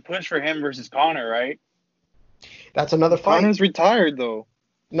 they're gonna push for him versus Connor, right? That's another fight. Connor's retired though.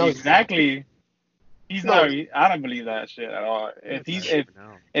 No, Exactly. He's No. not. I don't believe that shit at all.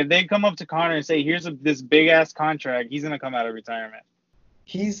 If they come up to Connor and say, "Here's this big ass contract," he's gonna come out of retirement.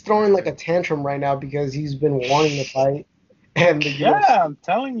 he's throwing like a tantrum right now because he's been wanting to fight, and the Yeah, I'm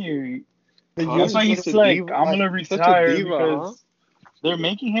telling you. the Connor's That's why UFC he's such a like, diva. "I'm gonna He's such a retire diva, because they're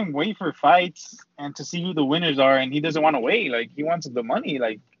making him wait for fights and to see who the winners are, and he doesn't want to wait. Like he wants the money.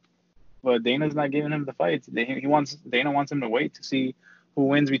 Like, but Dana's not giving him the fights. Dana wants him to wait to see who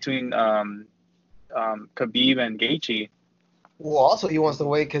wins between Khabib and Gaethje. Well, also he wants to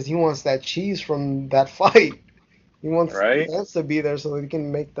wait because he wants that cheese from that fight. He wants Right. Lance to be there so he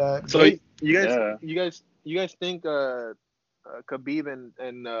can make that. So bait. you guys think Khabib and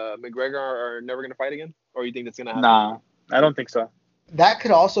McGregor are never gonna fight again, or you think that's gonna happen? Nah, I don't think so. That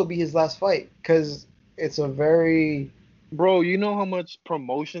could also be his last fight because it's a very Bro, you know how much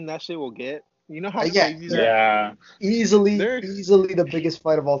promotion that shit will get. You know how Yeah, crazy that Yeah. easily They're- the biggest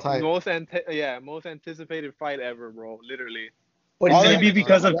fight of all time. most anticipated fight ever, bro. Literally. But It's All gonna that be is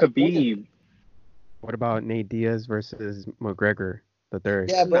because of that- Khabib. What about Nate Diaz versus McGregor the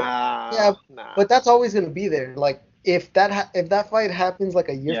third? Yeah, but Nah. but that's always gonna be there. Like if that fight happens like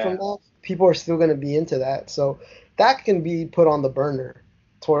a year from Yeah. now, people are still gonna be into that. So that can be put on the burner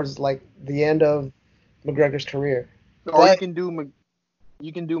towards like the end of McGregor's career. or you but- can do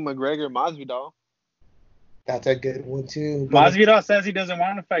McGregor Masvidal. That's a good one too. But Masvidal says he doesn't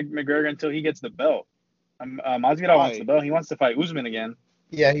want to fight McGregor until he gets the belt. Masvidal wants the belt. He wants to fight Usman again.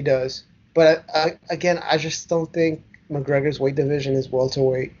 yeah, he does. But I just don't think McGregor's weight division is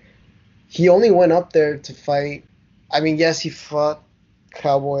welterweight. He only went up there to fight. I mean, yes, he fought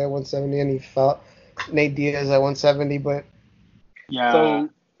Cowboy at 170 and he fought Nate Diaz at 170, but Yeah. So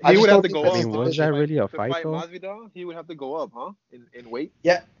I he just would have don't to think go that's up. his I mean, was division. that really a To fight fight though? Masvidal, he would have to go up, huh? In weight.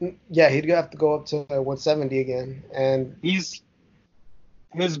 yeah, he'd have to go up to 170 again. And his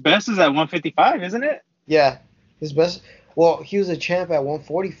best is at 155, isn't it? yeah, his best. Well, he was a champ at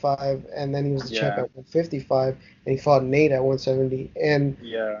 145, and then he was a champ Yeah. at 155, and he fought Nate at 170 and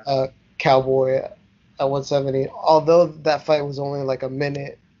Yeah. Cowboy at 170. Although that fight was only like a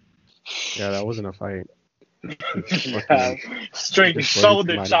minute. Yeah, that wasn't a fight. Yeah. Straight Just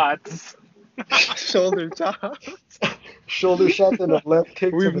shoulder somebody. shots. Shoulder shots. Shoulder shot and a left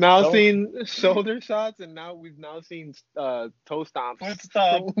kick. to We've the now belt. seen shoulder shots, and now we've seen toe stomps. Foot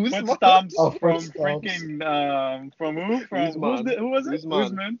Usman. stomps Oh, from foot stomps. freaking from who? From Usman. who was it?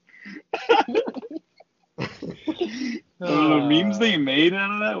 Usman. The memes they made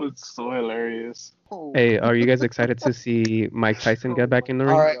out of that was so hilarious. Hey, are you guys excited to see Mike Tyson get back in the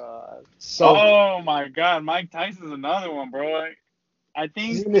ring? All right. God. So Oh my God, Mike Tyson's another one, bro. I think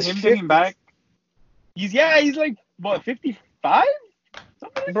He's him in his getting 50s. back. He's like what, 55?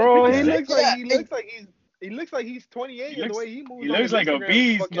 Bro, he 56? looks like he's 28. He the looks- way he moves. he on looks his like a Instagram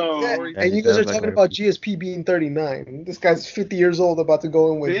beast, fucking though. stories. Yeah, and he you guys are does look talking like about GSP being 39. This guy's 50 years old, about to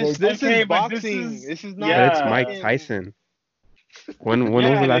go in with Roy. This Okay, is but this boxing. is- This is not. But it's Yeah. Mike fucking- Tyson. When was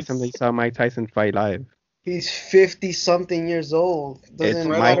Yeah, the last time it's- that you saw Mike Tyson fight live? He's 50 something years old. It's Doesn't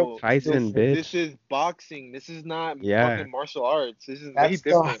Mike matter. Tyson, This bitch. is boxing. This is not Yeah. fucking martial arts. This is way That's the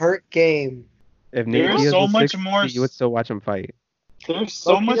different. hurt game. If Nate There's Diaz so was much 60, more- you would still watch him fight. There's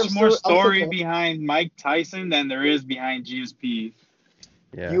so Okay, much I'm more still- I'm story still- behind Mike Tyson than there is behind GSP.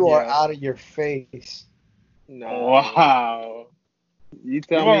 Yeah. You are Yeah. out of your face. No. Wow. You You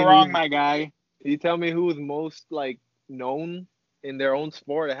tell were me wrong, who's- my guy. You tell me who's most like known in their own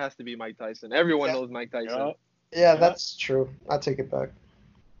sport. It has to be Mike Tyson. Everyone Yeah. knows Mike Tyson. Yup. Yeah, that's true. I take it back.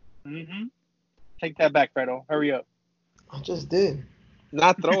 Mm-hmm. Take that back, Fredo. Hurry up. I just did.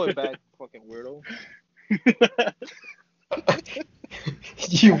 Not throw it back, fucking weirdo.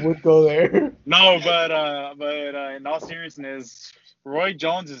 You would go there. No, but in all seriousness, Roy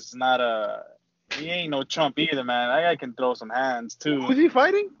Jones is not he ain't no chump either, man. That guy can throw some hands Who's too. he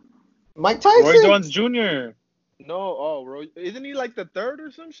fighting? Mike Tyson. Roy Jones Jr. No, Roy. Isn't he like the third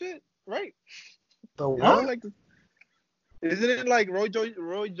or some shit? Right? The Isn't what? it like? Isn't it like Roy Jones?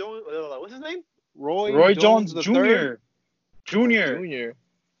 What's his name? Roy Jones the Jr. third? Junior. Junior.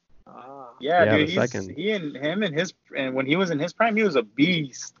 Ah. Yeah, Yeah, dude. the second. He and him and when he was in his prime, he was a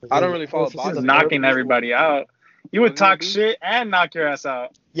beast. I don't really follow This is He was boxing. the third- knocking everybody out. He would Was he a talk beast? shit and knock your ass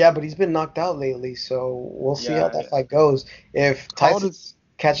out. Yeah, but he's been knocked out lately, so we'll see how Yeah. that fight goes. If How old Tyson is-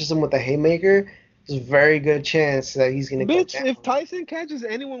 catches him with a haymaker, there's a very good chance that he's gonna go Bitch, down. if Tyson catches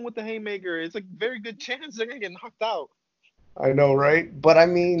anyone with the haymaker, it's a very good chance they're gonna get knocked out. I know, right? But I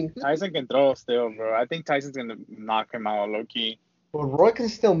mean, Tyson can throw still, bro. I think Tyson's gonna knock him out low key. but Roy can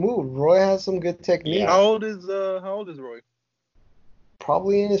still move. Roy has some good technique. Yeah. How old is Roy?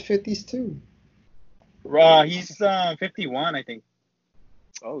 Probably in his 50s too. He's 51, I think.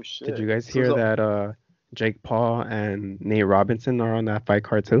 Oh shit. Did you guys So- hear so- that Jake Paul and Nate Robinson are on that fight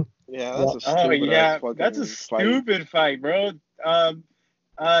card too? Yeah, that's a Oh stupid yeah, ass fucking that's a fight. stupid fight, bro.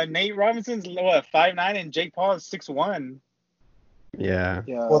 Nate Robinson's what 5'9" and Jake Paul is 6'1". Yeah.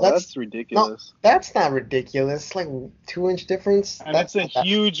 Yeah, Well, that's ridiculous. That's not ridiculous. It's like 2 inch difference. And That's it's a not that-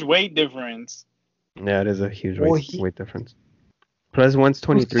 huge weight difference. Yeah, it is a huge Well, weight difference. Plus one's Who's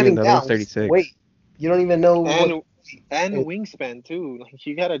 23 cutting and the other one's down? 36. Wait, you don't even know what. And it- wingspan too. Like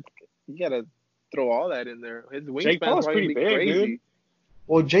you gotta throw all that in there. His Jake wingspan's Paul's probably pretty gonna be big, crazy. dude.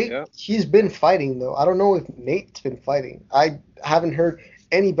 Well, Jake, Yeah. he's been fighting though. I don't know if Nate's been fighting. I haven't heard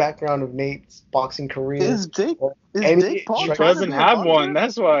any background of Nate's boxing career. Is Jake Any- Jake Paul He He trying to doesn't be a have boxer? one.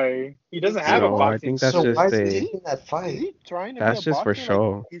 That's why he doesn't have a No, I boxing. think that's so just why is a- he taking that Is fight? he trying to That's be a just for boxer? show.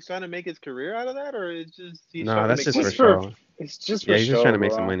 Like, he's trying to make his career out of that, or it's just he's No, trying that's to just make for money? show. It's just for Yeah, he's just show, trying to make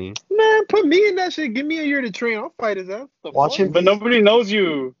bro. some money. Man, put me in that shit. Give me a year to train. I'll fight his ass. The Watch fuck? him But nobody knows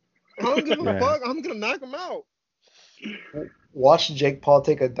you. I don't give a Yeah. fuck. I'm gonna knock him out. Watch Jake Paul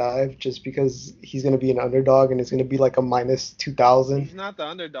take a dive just because he's gonna be an underdog and it's gonna be like a minus 2,000. He's not the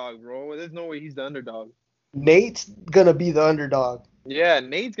underdog, bro. There's no way he's the underdog. Nate's gonna be the underdog. Yeah,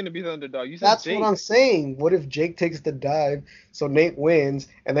 Nate's gonna be the underdog. You said That's Jake. what I'm saying. What if Jake takes the dive, so Nate wins,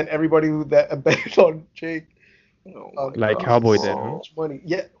 and then everybody that bet on Jake, Oh uh, my Like God. Cowboy so did, huh? much money.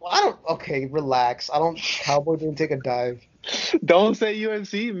 Yeah, well, I don't. Okay, relax. I don't. Cowboy didn't take a dive. Don't say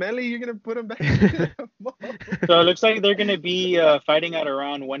UFC. Melly, you're gonna put him back. So it looks like they're gonna be fighting at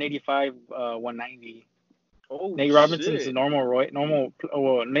around 185, 190. Oh, Nate Robinson's shit. normal.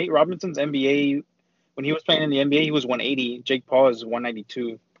 Well, Nate Robinson's NBA when he was playing in the NBA, he was 180. Jake Paul is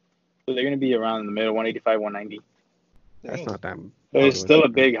 192. So they're gonna be around in the middle, 185, 190. That's Dang. not that. But it's big of still a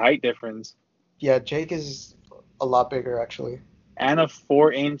difference. big height difference. Yeah, Jake is a lot bigger actually. And a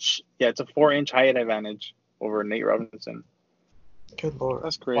 4-inch, it's a 4-inch height advantage over Nate Robinson. Good lord.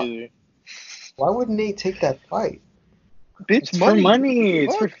 That's crazy. Why would Nate take that fight? Bitch, It's for money.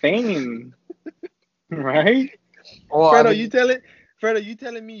 It's for fame. Right? Oh, I Fredo, mean, you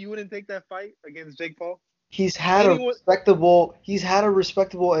telling me you wouldn't take that fight against Jake Paul? he's had anyone- a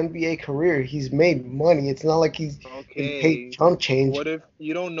respectable NBA career. He's made money. It's not like he's been Okay. paid chump change. What if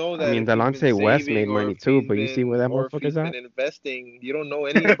you don't know that? I mean, if he's Delonte been West saving made or money if too, he's but you see where that been- or if he's motherfucker's at? been investing. You don't know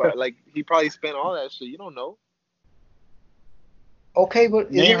anything about. Like he probably spent all that shit. You don't know. Okay,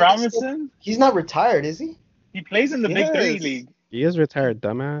 but Nate isn't he Robinson, he's not retired, is he? he plays in the Big Three Yes. league. He is retired,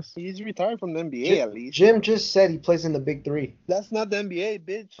 dumbass. He's retired from the NBA Jim, at least. Jim just said he plays in the Big Three. That's not the NBA,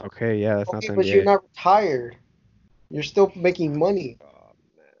 bitch. Okay, yeah, that's Okay, not but the you're NBA. not retired. You're still making money. Oh,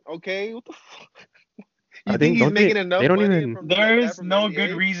 man. Okay, what the fuck? You I think think- he's don't they- making enough they don't money even- from like There that is from no NBA?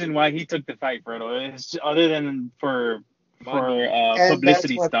 good reason why he took the fight, Frodo. It's other than for Money. And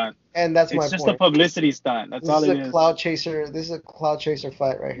publicity that's stunt. And that's my It's just point. a publicity stunt. That's This all is it a is. cloud chaser. This is a cloud chaser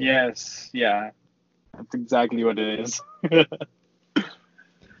fight right here. Yes, yeah. That's exactly what it is.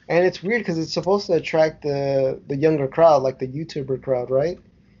 And it's weird because it's supposed to attract the younger crowd, like the YouTuber crowd, right?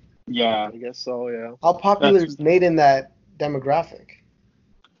 Yeah. I guess so, yeah. How popular That's- is Nate in that demographic?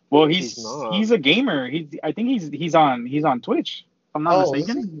 Well, He's he's not. he's a gamer. I think he's on Twitch. If I'm not Oh, is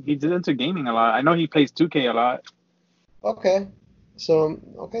mistaken. He's into gaming a lot. I know he plays 2K a lot. Okay, so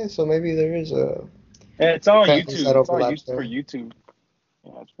maybe there is a. It's all Okay, YouTube. that It's all overlaps used for there. YouTube.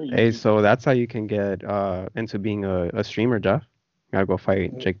 Yeah, it's for YouTube. Hey, so that's how you can get into being a streamer, Jeff. You gotta go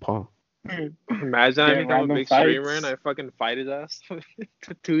fight Jake Paul. Imagine I Get become a random big streamer fights. and I fucking fight his ass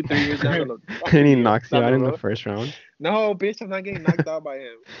 2-3 years down the And he road. knocks you Down out in the road. first round. No, bitch, I'm not getting knocked out by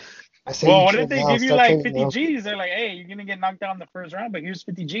him. I say Well, you what should if they now, give you start like training 50 now. G's? They're like, hey, you're gonna get knocked out in the first round, but here's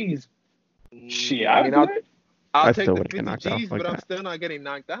 50 G's. Shit, I I mean, would do it. I'll I take still the wouldn't get 50 knocked out. G's, Fuck but I'm that. still not getting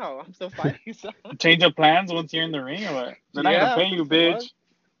knocked out. I'm still fighting. Change of plans once you're in the ring or what? They're not Yeah, gonna pay you, what the bitch.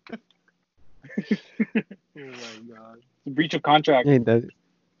 Oh my god. Breach of contract. Yeah,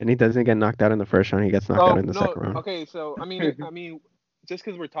 he doesn't get knocked out in the first round. He gets knocked out in the second round. Okay, so I mean, just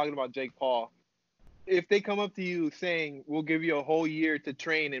because we're talking about Jake Paul, if they come up to you saying we'll give you a whole year to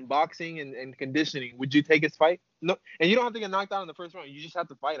train in boxing and conditioning, would you take his fight? No, and you don't have to get knocked out in the first round. You just have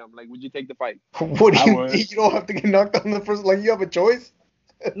to fight him. Like, would you take the fight? What do I you would. mean? You don't have to get knocked out in the first. Like you have a choice.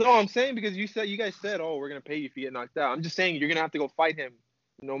 No, I'm saying because you guys said, oh, we're gonna pay you if you get knocked out. I'm just saying you're gonna have to go fight him,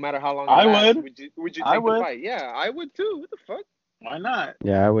 no matter how long. I it lasts. would. Would you I take would. the fight? Yeah, I would too. What the fuck, Why not?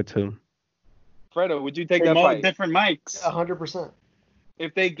 Yeah, I would too. Fredo? Would you take that Promote fight different mics. 100%.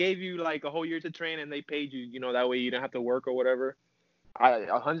 if they gave you like a whole year to train and they paid you? You know, that way you don't have to work or whatever.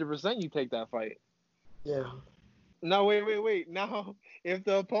 100% you take that fight. Yeah. No, wait. Now, if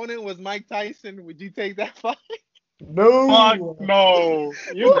the opponent was Mike Tyson, would you take that fight? No. Fuck no.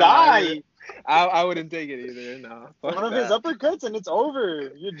 You die. I wouldn't take it either. No. Fuck One of that. his uppercuts and it's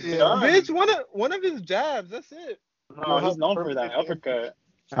over. You're Yeah. done. Bitch, one of his jabs. That's it. No, he's known for that uppercut.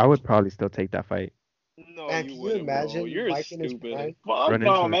 I would probably still take that fight. No, Man, you can you wouldn't, imagine bro. You're Mike in his stupid. prime? Fuck Run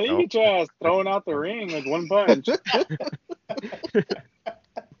no, into man. You himself. get your ass thrown out the ring with one punch.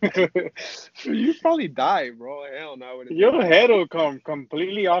 You probably die, bro. Hell no. I wouldn't do Your that. head will come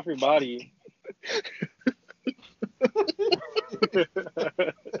completely off your body.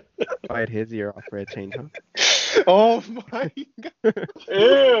 Bite his ear off for a change, huh? Oh my god.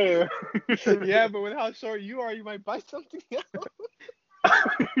 Ew. Yeah, but with how short you are, you might buy something else.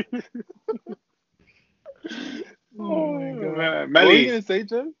 Oh my god. What were you Melly, gonna say,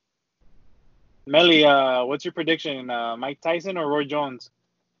 Jim? Melly, what's your prediction? Mike Tyson or Roy Jones?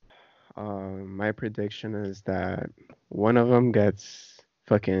 My prediction is that one of them gets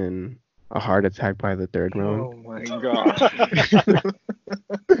fucking a heart attack by the third round. Oh my god.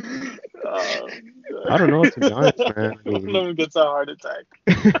 I don't know, to be honest, man. I One of mean, them gets a heart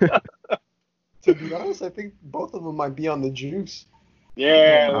attack. To be honest, I think both of them might be on the juice.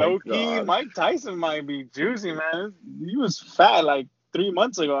 Yeah, Oh my low key, God. Mike Tyson might be juicy, man. He was fat like 3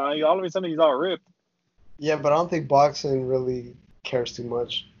 months ago. All of a sudden, he's all ripped. Yeah, but I don't think boxing really cares too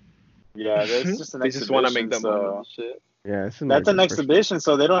much. Yeah, that's just an They just want to exhibition. make them money and shit. yeah, it's a That's an market for sure. exhibition,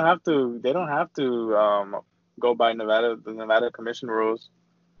 so they don't have to. They don't have to go by the Nevada Commission rules.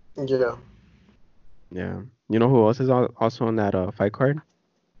 Yeah. Yeah. You know who else is also on that fight card?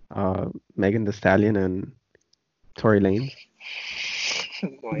 Megan Thee Stallion and Tory Lanez. Oh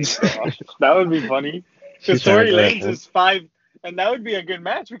my god. That would be funny. Because She's trying Tory to go at Lanez him. is 5, and that would be a good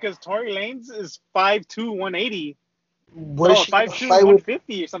match because Tory Lanez is 5'2", 180. What is she gonna 5'2", fight with?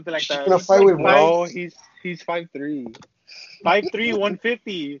 150 or something like She's that. gonna He's fight like with No, he's 5'3". 5'3",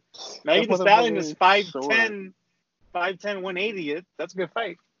 150. Megan Thee That Stallion motherfucker is is 5'10", 180. That's a good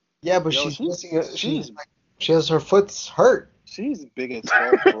fight. Yeah, but Yo, she's she's- missing it. she's- She has her foot's hurt. She's big as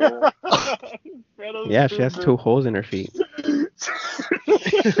fuck, bro. Fredo's Yeah, she has stupid. 2 holes in her feet.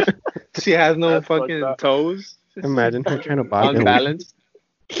 She has no That's fucked fucking up. toes. Imagine her trying to box him. Unbalanced.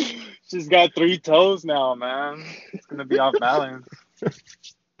 She's got 3 toes now, man. It's gonna be off balance.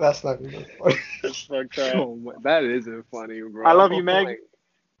 That's not even funny. It's fucked up. Oh my, that isn't funny, bro. I love you, Meg. Like,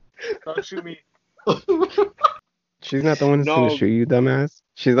 Don't shoot me. She's not the one that's No. gonna shoot you, dumbass.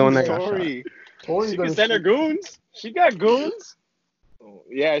 She's the one that got shot. Tori. Tori's She gonna can send her shoot- goons. She got goons. Oh,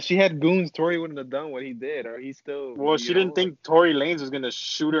 yeah, she had goons. Tori wouldn't have done what he did, or he still. Well, she didn't think Tory Lanez was gonna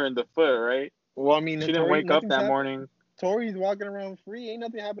shoot her in the foot, right? Well, I mean, She didn't Tory- wake up nothing's that hap- morning. Tori's walking around free. Ain't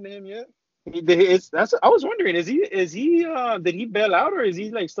nothing happened to him yet. I was wondering, is he did he bail out or is he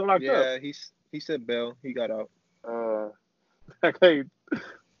like still locked up? Yeah, he said bail. He got out. Okay,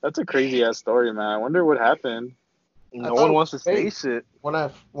 that's a crazy ass story, man. I wonder what happened. No thought one it wants to was say fake. shit. When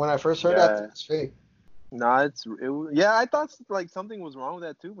I first heard Yeah. that, it's fake. Nah, yeah. I thought like something was wrong with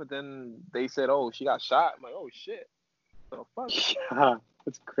that too, but then they said, "Oh, she got shot." I'm like, "Oh shit, the fuck." Yeah,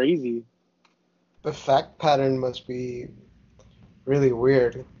 that's crazy. The fact pattern must be really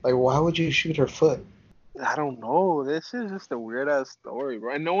weird. Like, why would you shoot her foot? I don't know. This is just a weird ass story,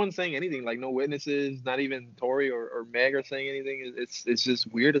 bro. And no one's saying anything. Like no witnesses, not even Tori or Meg are saying anything. It's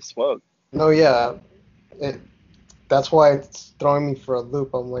just weird as fuck. No, yeah. That's why it's throwing me for a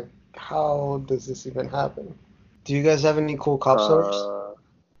loop. I'm like, how does this even happen? Do you guys have any cool cop stories?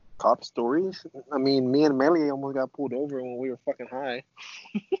 Cop stories? I mean, me and Melly almost got pulled over when we were fucking high.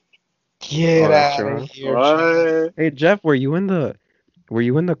 Get that's out true, of huh? here. What? Hey Jeff, were you in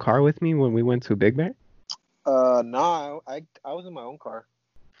the car with me when we went to Big Bear? Nah, I was in my own car.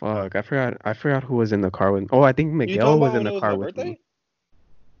 Fuck, I forgot who was in the car with. Oh, I think You Miguel talking was about in when it the was car my with birthday? me.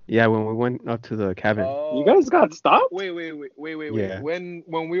 Yeah, when we went up to the cabin. You guys got stopped? Wait. Yeah. When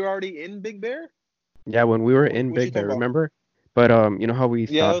we were already in Big Bear? Yeah, when we were What- in what you Big Bear, talking about? remember? But you know how we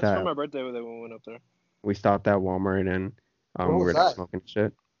Yeah, it stopped was for at my birthday when we went up there. Walmart and What we was were like that? smoking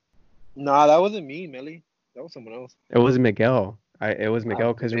shit. Nah, that wasn't me, Melly. That was someone else. It was Miguel. It was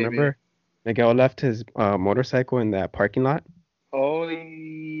Miguel because maybe. remember, Miguel left his motorcycle in that parking lot. Oh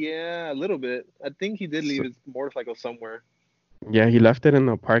yeah, a little bit. I think he did leave his motorcycle somewhere. Yeah, he left it in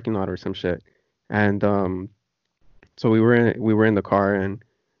the parking lot or some shit. And so we were in the car and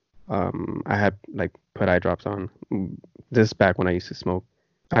I had like put eye drops on. This is back when I used to smoke.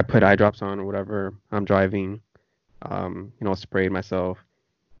 I put eye drops on or whatever. I'm driving, sprayed myself.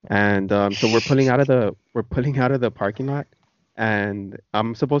 And so we're pulling out of the parking lot, and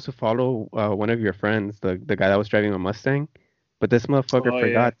I'm supposed to follow one of your friends, the guy that was driving a Mustang, but this motherfucker Oh,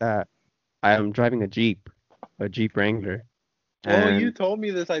 forgot that I am driving a Jeep Wrangler. Oh, you And, told me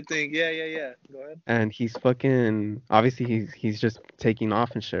this, I think. Yeah. Go ahead. and he's fucking obviously he's just taking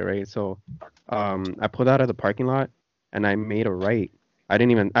off and shit, right? So I pulled out of the parking lot and I made a right. I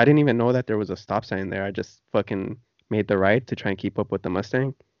didn't even know that there was a stop sign there. I just fucking made the right to try and keep up with the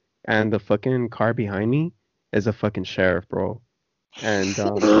Mustang. And the fucking car behind me is a fucking sheriff, bro. And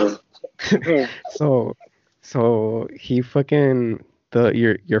so So he fucking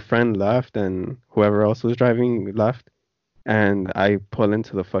your friend left and whoever else was driving left, and I pull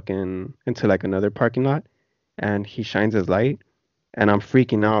into the fucking into like another parking lot, and he shines his light, and I'm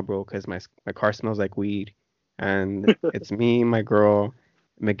freaking out, bro, because my car smells like weed, and it's me, my girl,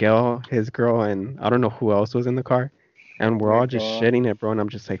 Miguel, his girl, and I don't know who else was in the car, and Oh we're my all just god. shitting it, bro, and I'm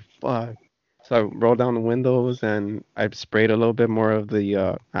just like, fuck. So I rolled down the windows and I sprayed a little bit more of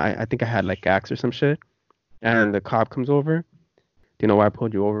the I think I had like Axe or some shit, and the cop comes over. Do you know why I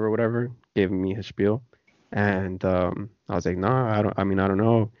pulled you over or whatever? Gave me his spiel, and I was like, nah, I don't. I mean, I don't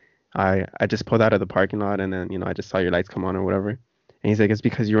know. I just pulled out of the parking lot and then I just saw your lights come on or whatever. And he's like, it's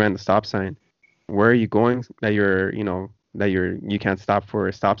because you ran the stop sign. Where are you going that you can't stop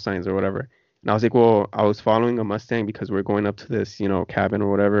for stop signs or whatever? And I was like, well, I was following a Mustang because we're going up to this cabin or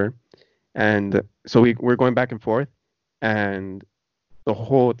whatever. And so we're going back and forth, and the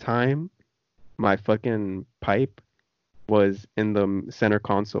whole time my fucking pipe was in the center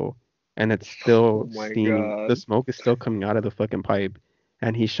console, and it's Oh still my steaming. The god. smoke is still coming out of the fucking pipe,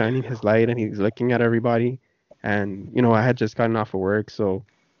 and he's shining his light and he's looking at everybody. And I had just gotten off of work, so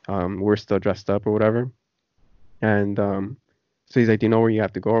we're still dressed up or whatever. And so he's like, "Do you know where you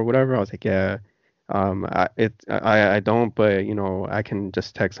have to go or whatever?" I was like, "Yeah." I don't, but I can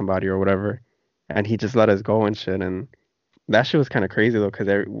just text somebody or whatever. And he just let us go and shit. And that shit was kind of crazy though, because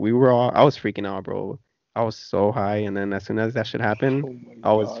I was freaking out, bro. I was so high, and then as soon as that shit happened, Oh my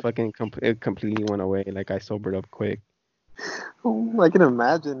I was god. fucking it completely went away. Like I sobered up quick. Oh, I can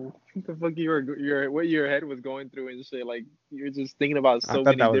imagine what the fuck what your head was going through and shit. Like you're just thinking about I so thought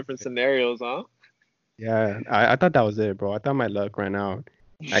many that was different it. scenarios, huh? Yeah, I thought that was it, bro. I thought my luck ran out.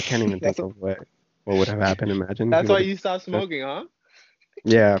 I can't even That's think of what would have happened. Imagine he that's why would have. you stopped smoking, huh?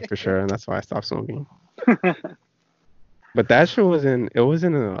 Yeah, for sure, and that's why I stopped smoking. But that shit it was in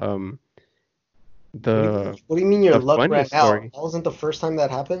the What do you mean your the luck ran funniest out? story. That wasn't the first time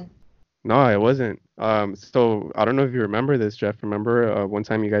that happened. No, it wasn't. So I don't know if you remember this, Jeff. Remember one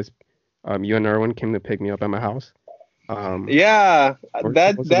time you and Erwin came to pick me up at my house. Um, Yeah, we're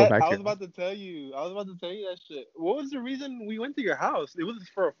supposed to go that back I to was your house. about to tell you. I was about to tell you that shit. What was the reason we went to your house? It was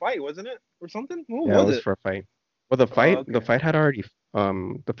for a fight, wasn't it, or something? What Yeah, it was was it? for a fight. Well, the Oh, fight, the okay. fight had already,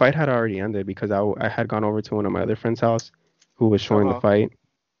 the fight had already ended because I had gone over to one of my other friends' house, who was Uh showing the huh. fight,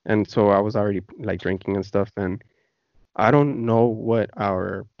 and so I was already like drinking and stuff. And I don't know what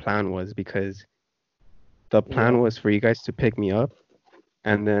our plan was because the plan Yeah. was for you guys to pick me up,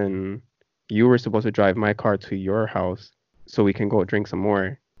 and then you were supposed to drive my car to your house so we can go drink some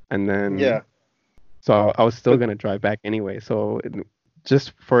more. And Yeah. then, so I was still But gonna drive back anyway. So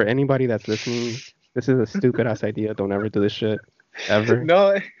just for anybody that's listening, this is a stupid ass idea. Don't ever do this shit ever.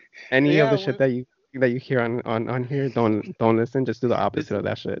 no. Any of Yeah. the shit that you hear on here, don't listen. Just do the This opposite of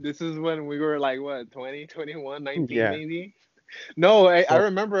that shit. this is when we were like what 20, 21, 19, Yeah. maybe. No, I So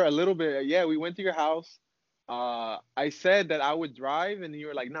remember a little bit. Yeah, we went to your house. I said that I would drive, and you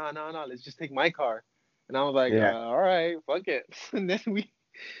were like, "Nah, nah, nah. Let's just take my car." And I was like, yeah, "All right, fuck it." And then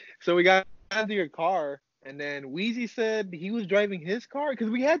we got into your car, and then Wheezy said he was driving his car because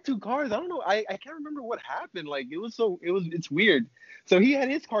we had two cars. I don't know. I can't remember what happened. Like it's weird. So he had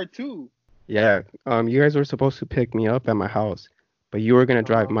his car too. yeah. You guys were supposed to pick me up at my house, but you were gonna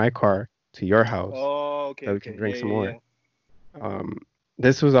drive Uh-huh. my car to your house Oh, okay, so we can okay. Yeah, drink some yeah, more. yeah. Um,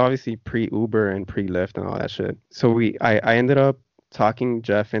 this was obviously pre-Uber and pre-Lyft and all that shit. So I ended up talking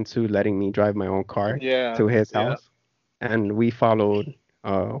Jeff into letting me drive my own car Yeah, to his yeah. house, and we followed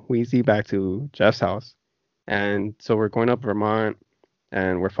Wheezy back to Jeff's house. And so we're going up Vermont,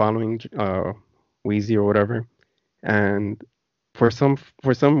 and we're following Wheezy or whatever. And for some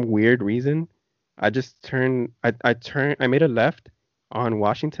weird reason, I made a left on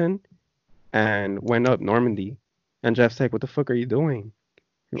Washington and went up Normandy. And Jeff's like, "What the fuck are you doing?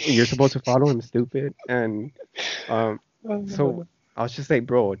 You're supposed to follow him, stupid." And um, so I was just like,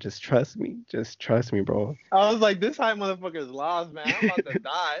 "Bro, just trust me, bro." I was like, this high motherfucker's lost, man. I'm about to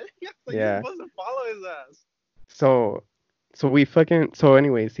die. Like, you're Yeah. supposed to follow his ass. So so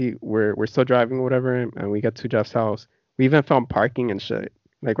anyways, we're still driving or whatever, and we get to Jeff's house. We even found parking and shit,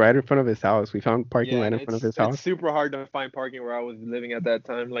 like right in front of his house. We found parking Yeah, right and in front of his it's house. super hard to find parking where I was living at that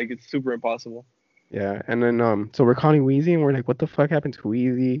time. Like, it's super impossible. Yeah, and then so we're calling Wheezy, and we're like, "What the fuck happened to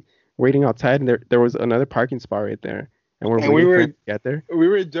Wheezy?" Waiting outside, and there was another parking spot right there, and we're And we waiting for him were to get there. we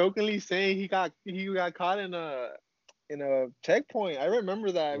were jokingly saying he got caught in a checkpoint. I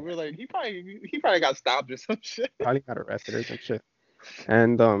remember that. We Yeah, were like, he probably got stopped or some shit. probably got arrested or some shit.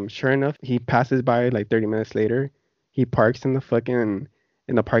 And sure enough, he passes by like 30 minutes later. He parks in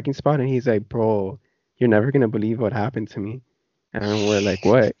the parking spot, and he's like, "Bro, you're never gonna believe what happened to me." And we're like,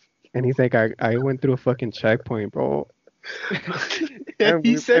 "What?" And he's like, I went through a fucking checkpoint, bro. And And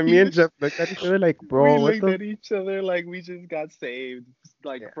he said me and Jeff looked at each other like, we bro, what looked the? at each other like we just got saved,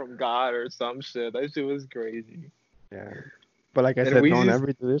 like Yeah, from God or some shit. That shit was crazy. yeah. But like I And said, we don't just, ever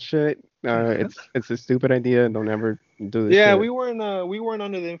do this shit. It's a stupid idea. Don't ever do this yeah, shit. we weren't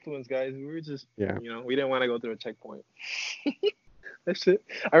under the influence, guys. We were just, Yeah. we didn't want to go through a checkpoint. That shit.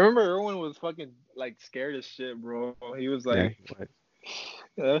 I remember Erwin was fucking like scared as shit, bro. He was Yeah, like, he was.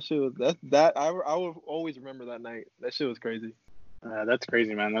 that shit was that I will always remember that night. That shit was crazy. That's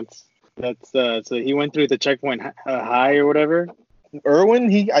crazy, man. That's so he went through the checkpoint high or whatever.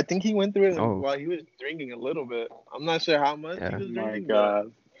 Erwin, I think he went through it Oh, while he was drinking a little bit. I'm not sure how much he yeah. was My drinking, but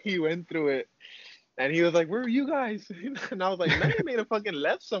God. he went through it. And he was like, "Where are you guys?" And I was like, "Man, you made a fucking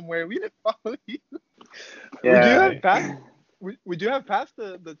left somewhere. We didn't follow you." Would you Yeah. have passed? Would you have passed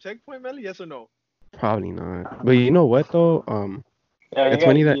the checkpoint, Melly? Yes or no? Probably not. But you know what though? Yeah, It's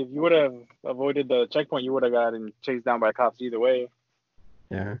funny that if you would have avoided the checkpoint, you would have gotten chased down by cops either way.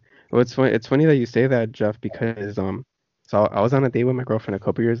 yeah. Well, it's funny that you say that, Jeff, because so I was on a date with my girlfriend a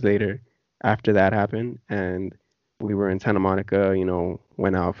couple years later after that happened, and we were in Santa Monica,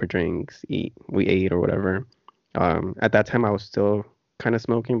 went out for drinks, we ate or whatever. At that time I was still kind of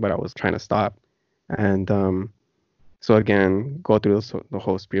smoking, but I was trying to stop. And so again, go through the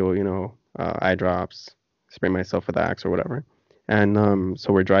whole spiel, eye drops, spray myself with Axe or whatever. And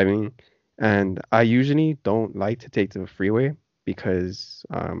so we're driving, and I usually don't like to take the freeway because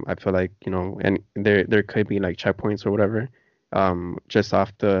I feel like, and there could be like checkpoints or whatever, just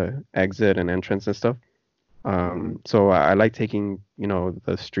off the exit and entrance and stuff. So I like taking,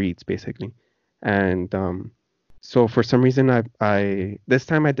 the streets basically. And so for some reason I this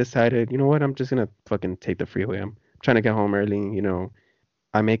time I decided, you know what, I'm just gonna fucking take the freeway. I'm trying to get home early,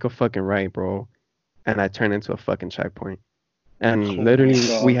 I make a fucking right, bro, and I turn into a fucking checkpoint. And Oh my literally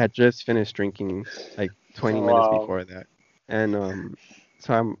we God. had just finished drinking like 20 minutes Wow. before that. And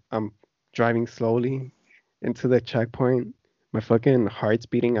so I'm driving slowly into the checkpoint. My fucking heart's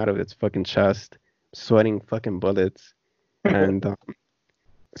beating out of its fucking chest, sweating fucking bullets. And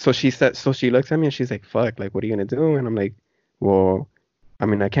so she looks at me and she's like, "Fuck, like what are you gonna do?" And I'm like, "Well, I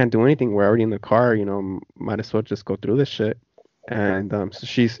mean, I can't do anything. We're already in the car, might as well just go through this shit." And so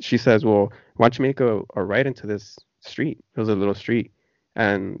she says, "Well, why don't you make a right into this street?" It was a little street,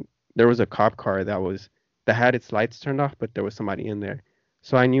 and there was a cop car that had its lights turned off, but there was somebody in there.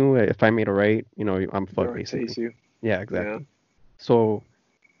 So I knew if I made a right, I'm They fucked would chase basically. you. Yeah, Yeah. exactly. So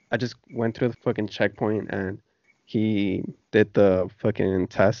I just went through the fucking checkpoint, and he did the fucking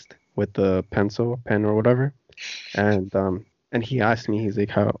test with the pen or whatever. And he asked me, he's like,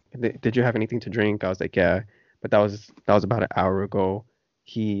 "How did you have anything to drink?" I was like, "Yeah," but that was about an hour ago.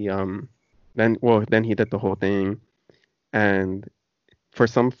 He then he did the whole thing, and for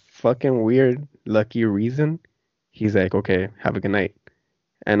some fucking weird lucky reason, he's like, "Okay, have a good night."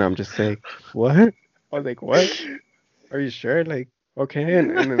 And I'm just like, "What?" I was like, "What? Are you sure?" Like, okay. And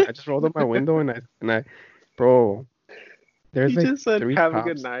then I just rolled up my window, and I, bro, He there's like just said, three "Have a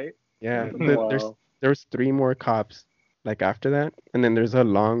good cops. night." Yeah, What the fuck? Wow. there's three more cops like after that, and then there's a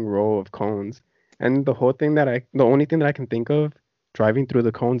long row of cones. And the only thing that I can think of driving through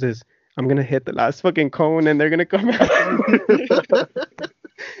the cones is I'm gonna hit the last fucking cone, and they're gonna come after me.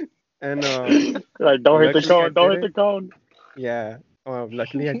 And Like, don't hit the luckily I cone. Don't hit the didn't. cone. Yeah.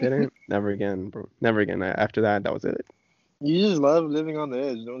 Luckily I didn't. Never again, bro. Never again. After that, that was it. You just love living on the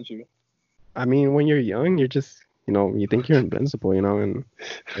edge, don't you? I mean, when you're young, you're just, you think you're invincible, and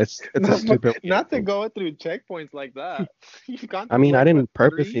it's a Not, stupid way to not to think. go through checkpoints like that. You've gone I through mean, I what didn't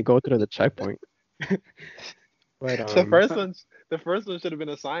purposely three? go through the checkpoint, but The first one, the first one should have been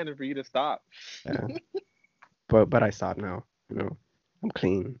a sign for you to stop. yeah, but I stopped now. I'm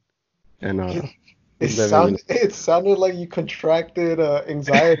clean and It sounded like you contracted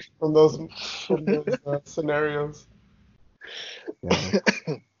anxiety from those scenarios. yeah.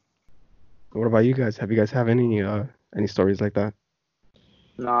 What about you guys? Have you guys have any stories like that?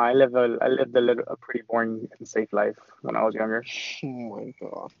 No, I lived a pretty boring and safe life when I was younger. Oh my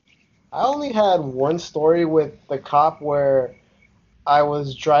god. I only had one story with the cop where I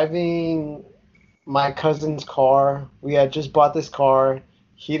was driving my cousin's car. We had just bought this car.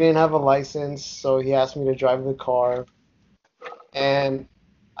 He didn't have a license, so he asked me to drive the car. And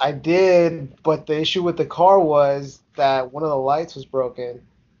I did, but the issue with the car was that one of the lights was broken.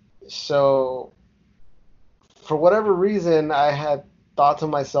 So, for whatever reason, I had thought to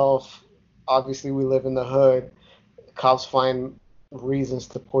myself, obviously, we live in the hood. Cops find reasons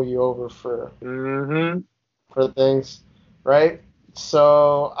to pull you over Mm-hmm. for things, right?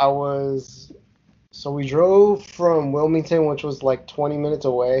 So we drove from Wilmington, which was like 20 minutes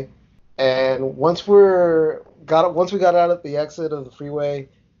away, And once we got out of the exit of the freeway,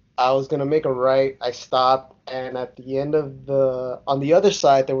 I was gonna make a right. I stopped, and at the end of on the other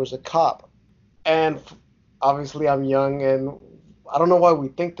side there was a cop. And obviously I'm young, and I don't know why we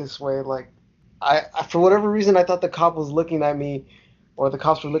think this way. Like I for whatever reason I thought the cop was looking at me, or the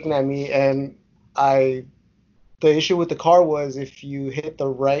cops were looking at me, and I the issue with the car was if you hit the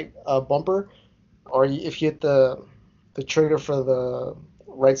right bumper, or if you hit the trigger for the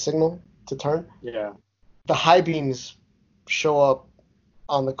right signal to turn, Yeah. the high beams show up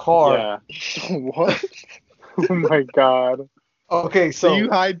on the car. Yeah. What? Oh my god. Okay, So so you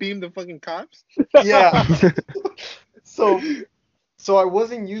high beam the fucking cops? yeah. So I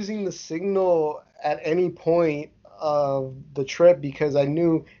wasn't using the signal at any point of the trip because I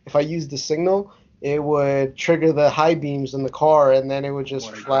knew if I used the signal, it would trigger the high beams in the car, and then it would just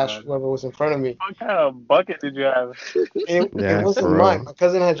Oh my flash God. whoever was in front of me. What kind of bucket did you have? It Yeah, wasn't for mine. real. My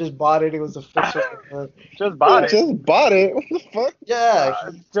cousin had just bought it. It was a fixer. Just bought it. Just bought it. What the fuck? Yeah,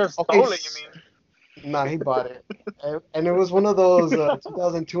 Just okay, stole it, you mean? nah, he bought it, and it was one of those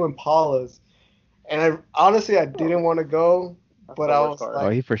 2002 Impalas. And I honestly I didn't want to go, That's but the I worst was car. Oh,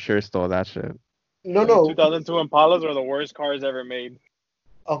 like, he for sure stole that shit. no. 2002 Impalas are the worst cars ever made.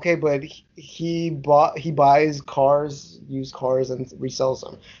 Okay, but he buys cars, used cars, and resells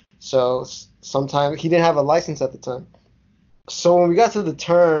them. So sometimes he didn't have a license at the time. So when we got to the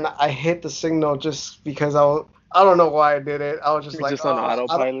turn, I hit the signal just because I don't know why I did it. I was just You're like, just on oh, I don't,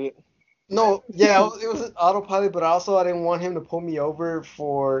 autopilot. no, yeah, it was an autopilot, but also I didn't want him to pull me over uh,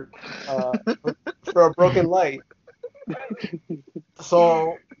 for a broken light.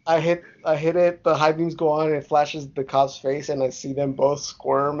 So I hit it, the high beams go on, and it flashes the cop's face, and I see them both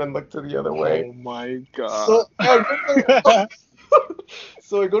squirm and look to the other way. Oh my So god.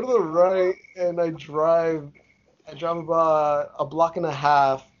 I go to the right, and I drive about a block and a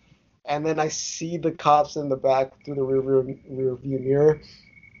half, and then I see the cops in the back through the rear view mirror,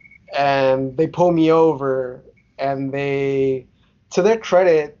 and they pull me over, and to their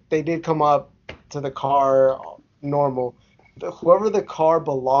credit, they did come up to the car normal. Whoever the car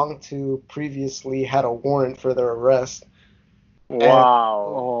belonged to previously had a warrant for their arrest.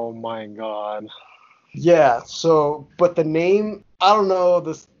 Wow. Oh my god. Yeah, so, but the name, I don't know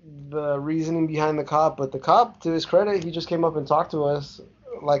the reasoning behind the cop, but the cop, to his credit, he just came up and talked to us.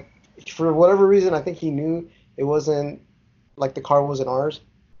 Like, for whatever reason, I think he knew it wasn't, like, the car wasn't ours.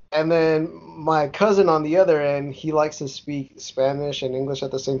 And then my cousin on the other end, he likes to speak Spanish and English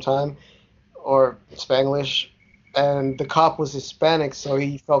at the same time, or Spanglish. And the cop was Hispanic, so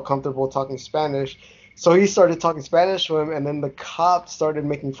he felt comfortable talking Spanish. So he started talking Spanish to him, and then the cop started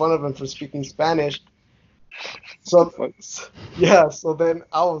making fun of him for speaking Spanish. So yeah, so then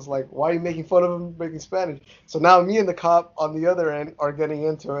I was like, why are you making fun of him making Spanish? So now me and the cop on the other end are getting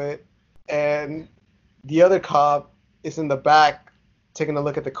into it, and the other cop is in the back taking a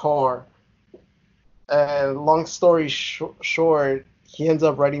look at the car. And long story short, he ends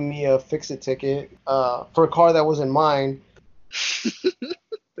up writing me a fix-it ticket for a car that wasn't mine.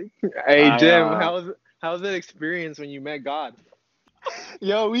 Hey Jim, Uh, how's that experience when you met God?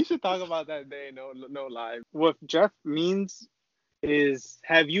 Yo, we should talk about that day. No live. What Jeff means is,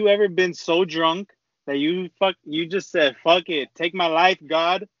 have you ever been so drunk that you just said, fuck it, take my life,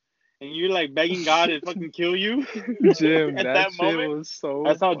 God, and you're like begging God to fucking kill you? Jim, At that that shit moment? was so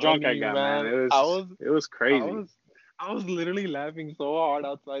That's how drunk I funny, got, man. It I was was crazy. I was literally laughing so hard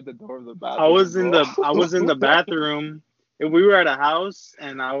outside the door of the bathroom. I was in bro. the bathroom. We were at a house,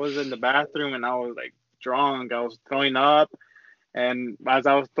 and I was in the bathroom, and I was like drunk. I was throwing up, and as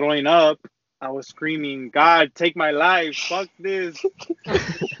I was throwing up, I was screaming, "God, take my life! Fuck this!"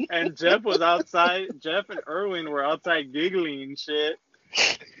 And Jeff was outside. Jeff and Erwin were outside giggling and shit.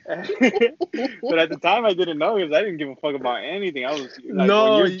 But at the time, I didn't know because I didn't give a fuck about anything. I was like,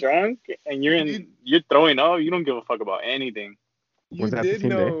 No, when you're drunk and you're throwing up, you don't give a fuck about anything. you Was that the did same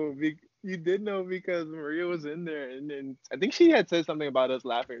day? know. You did know because Maria was in there, and then I think she had said something about us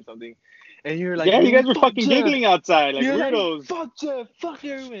laughing or something, and you were like, Yeah, you guys were "Fuck fucking Jeff." giggling outside like You're weirdos. like, fuck Jeff, fuck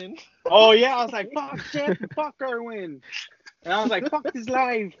Erwin. Oh yeah, I was like, fuck Jeff, fuck Erwin, and I was like, fuck his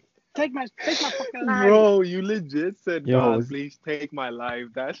life, take my fucking life. Bro, you legit said, Yo, God, was- please take my life.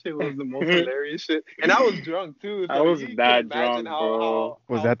 That shit was the most hilarious shit. And I was drunk too. I So was you can that imagine drunk, bro.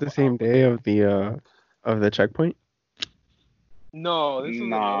 Was that the same day of the checkpoint? No, this was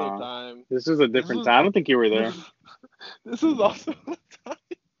another Nah. time. This is a different was- time. I don't think you were there. This was also the time.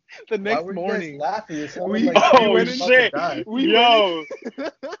 The Why next were you morning. guys laughing? It sounded We- like Oh you were about to shit! die. We Yo, we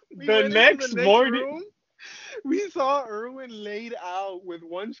The went into next morning- room, we saw Erwin laid out with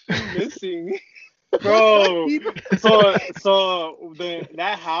one shoe missing. Bro, so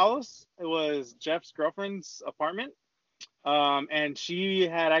that house was Jeff's girlfriend's apartment. And she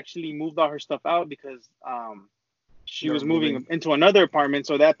had actually moved all her stuff out because she They were was moving moving. into another apartment,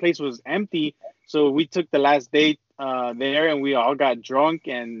 so that place was empty. So we took the last date there, and we all got drunk,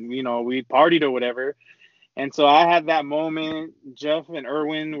 and we partied or whatever. And so I had that moment. Jeff and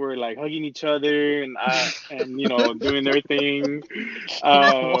Erwin were like hugging each other, and doing their thing.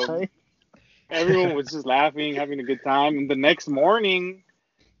 Um, Why? Everyone was just laughing, having a good time. And the next morning,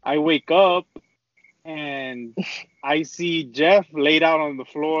 I wake up and I see Jeff laid out on the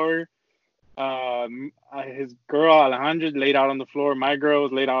floor. His girl Alejandra laid out on the floor. My girl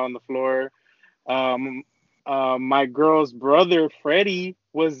was laid out on the floor. My girl's brother Freddie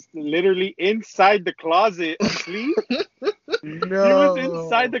was literally inside the closet asleep. No. He was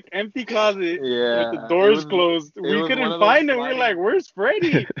inside the empty closet Yeah. with the doors closed. it We was one couldn't of those find him. We're sliding- like, "Where's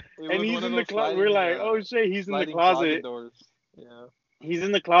Freddie?" It And was he's one of in the those closet. sliding, We're like, "Oh shit, he's in the sliding closet closet." doors. Yeah. He's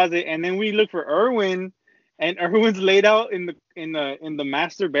in the closet, and then we look for Erwin, and Erwin's laid out in the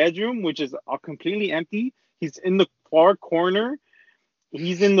master bedroom, which is completely empty. He's in the far corner.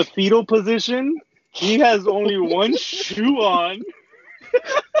 He's in the fetal position. He has only one shoe on.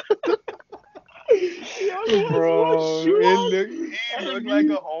 He only has one shoe on. He looked like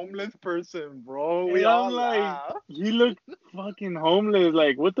a homeless person, bro. We And all I'm like, laugh. he looked fucking homeless.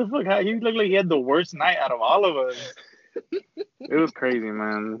 Like, what the fuck? He looked like he had the worst night out of all of us. It was crazy,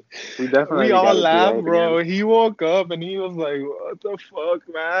 man. We definitely We all gotta do laughed, that bro. again. He woke up and he was like, "What the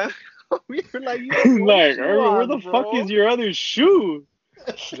fuck, man?" We were like, "You have one Like, shoe Erwin, where on, the fuck bro." is your other shoe?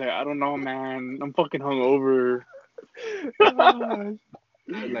 He's like, I don't know, man. I'm fucking hungover.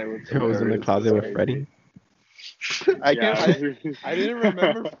 Like, what's It was in the hilarious, closet with sorry. Freddie. I Yeah. can't. I didn't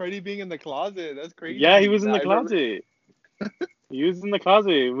remember Freddie being in the closet. That's crazy. Yeah, he was in the I remember- closet. He was in the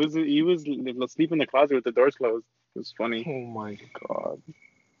closet. He was asleep in the closet with the doors closed. It was funny. Oh my god.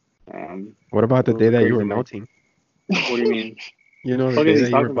 What about the It was day a that you crazy were night. melting? What do you mean? You know, the What day is he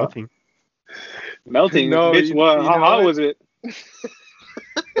that you were talking about? melting. Melting? No, Bitch, you what? How know hot what? was it?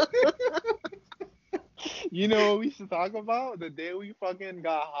 You know what we should talk about? The day we fucking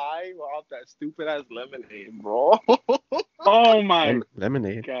got high off that stupid ass lemonade, bro. Oh my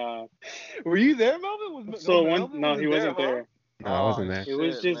Lemonade. god. Were you there, Melvin? So Melvin no, he wasn't huh? there. No, I wasn't there. It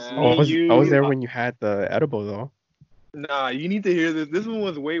was shit, just man. me, I was you. there when you had the edible though. Nah, you need to hear this. This one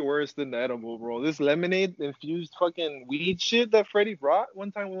was way worse than the edible, bro. This lemonade infused fucking weed shit that Freddie brought.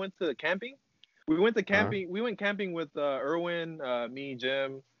 One time we went to camping. We went to camping. We went camping with Erwin, me,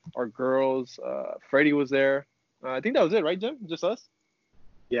 Jim, our girls. Freddie was there. I think that was it, right, Jim? Just us.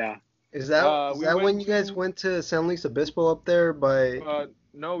 Yeah. Is that we when went you guys to- went to San Luis Obispo up there by?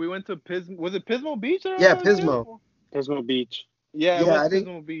 No, we went to Pismo. Was it Pismo Beach? Yeah, Pismo. Pismo Beach. Yeah, it Yeah, was I think-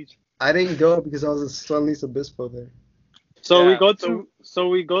 Pismo Beach. I didn't go because I was in San Luis Obispo there. So we Yeah, go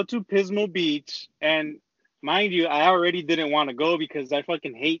to Pismo Beach, and mind you, I already didn't want to go because I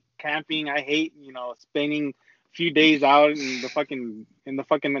fucking hate camping. I hate spending a few days out in the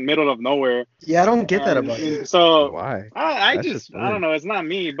fucking middle of nowhere. Yeah, I don't get that And- about and you. So Why? I That's just just I don't weird. know. It's not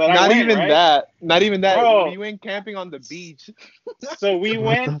me, but I Not went, even right? that. Not even that. Bro. We went camping on the beach. So we What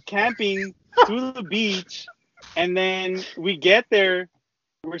went the- camping to the beach, and then we get there,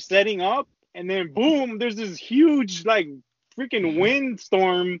 we're setting up, and then boom, there's this huge like freaking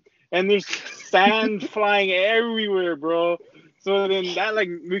windstorm, and there's sand flying everywhere, bro. So then that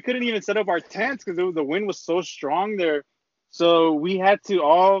we couldn't even set up our tents because the wind was so strong there. So we had to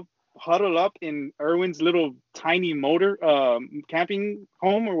all huddle up in Erwin's little tiny motor camping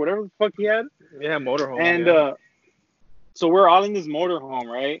home or whatever the fuck he had. Yeah, motorhome. And yeah. so we're all in this motorhome,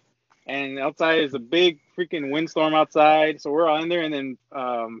 right? And outside is a big freaking windstorm outside. So we're all in there. And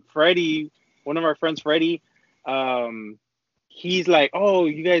then Freddie, one of our friends, Freddie, he's like, "Oh,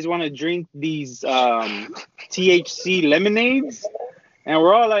 you guys want to drink these THC lemonades?" And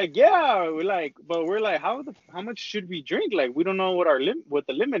we're all like, "Yeah." But we're like, how much should we drink? Like, we don't know what what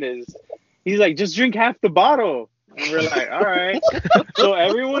the limit is. He's like, "Just drink half the bottle." And we're like, "All right." So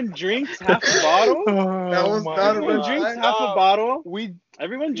everyone drinks half a bottle. That was my not Everyone a drinks lie. half a bottle. We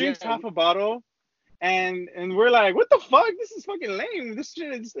Everyone drinks Yeah, half a bottle, and we're like, "What the fuck? This is fucking lame. This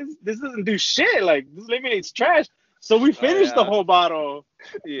shit, this doesn't do shit. Like, this lemonade's trash." So we finished the yeah. whole bottle.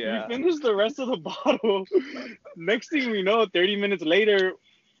 yeah. We finished the rest of the bottle. Next thing we know, 30 minutes later,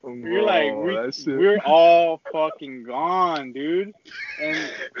 we're like, that shit. we're all fucking gone, dude.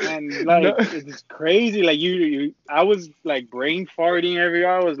 And like, No. it's crazy. Like I was like brain farting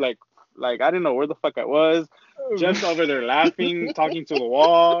everywhere. I was like I didn't know where the fuck I was. Jeff's over there laughing, talking to the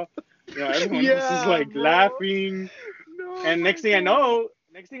wall. Everyone else is Yeah, like bro. laughing. No, And next my thing I God. know,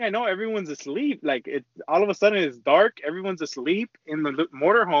 Next thing I know, everyone's asleep. Like it, all of a sudden it's dark. Everyone's asleep in the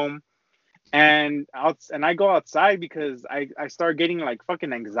motorhome, and I go outside because I start getting like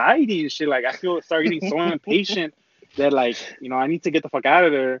fucking anxiety and shit. Like I start getting so impatient that like I need to get the fuck out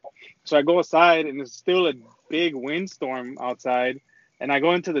of there. So I go outside and there's still a big windstorm outside, and I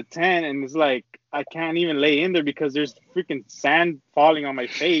go into the tent and it's like I can't even lay in there because there's freaking sand falling on my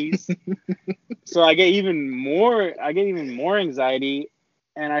face. So I get even more anxiety,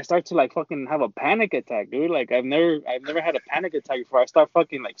 and I start to like fucking have a panic attack, dude. Like I've never had a panic attack before. I start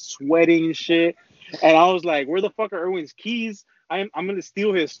fucking like sweating and shit, and I was like, "Where the fuck are Erwin's keys? I'm gonna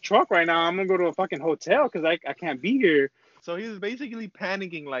steal his truck right now. I'm gonna go to a fucking hotel because I can't be here." So he was basically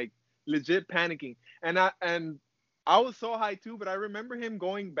panicking, like legit panicking, and I was so high too. But I remember him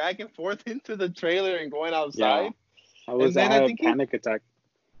going back and forth into the trailer and going outside. I And then had I a think panic attack.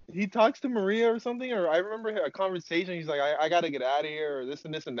 he talks to Maria or something, or I remember a conversation. He's like, I gotta get out of here, or this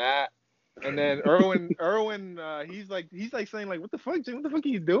and this and that. And then Erwin, he's like saying like, what the fuck, Jim? What the fuck are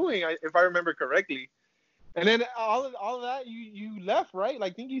you doing? If I remember correctly. And then all of that, you left, right?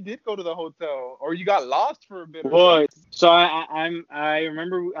 Like, I think you did go to the hotel, or you got lost for a bit. Well, so I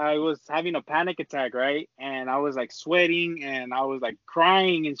remember I was having a panic attack, right? And I was like sweating and I was like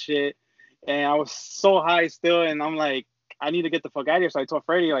crying and shit. And I was so high still, and I'm like, I need to get the fuck out of here. So I told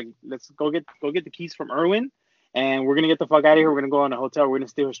Freddie, like, let's go get the keys from Erwin, and we're gonna get the fuck out of here. We're gonna go on a hotel. We're gonna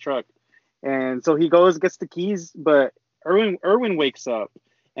steal his truck. And so he goes, gets the keys, but Erwin wakes up,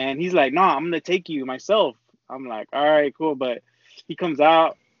 and he's like, "Nah, I'm gonna take you myself." I'm like, "All right, cool." But he comes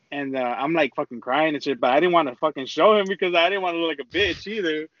out, and I'm like fucking crying and shit. But I didn't want to fucking show him because I didn't want to look like a bitch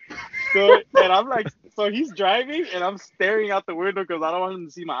either. So and I'm like, so he's driving, and I'm staring out the window because I don't want him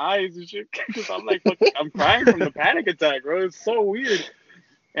to see my eyes and shit. Because I'm like, fucking, I'm crying from the panic attack, bro. It's so weird.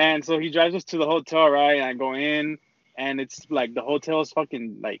 And so he drives us to the hotel, right? And I go in, and it's like the hotel is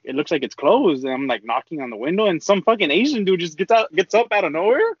fucking like it looks like it's closed. And I'm like knocking on the window, and some fucking Asian dude just gets up out of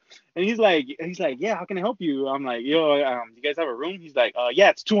nowhere, and he's like, yeah, how can I help you? I'm like, yo, you guys have a room? He's like, yeah,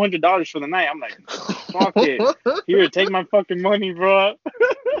 it's $200 for the night. I'm like, fuck it, here, take my fucking money, bro.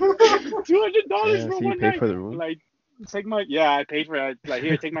 $200 for so you one paid night. for the room? Like, I paid for it. Like,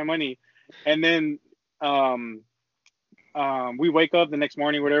 here, take my money, and then we wake up the next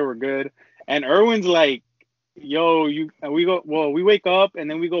morning, whatever, we're good. And Erwin's like, yo, we wake up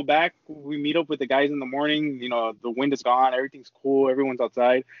and then we go back. We meet up with the guys in the morning. The wind is gone. Everything's cool. Everyone's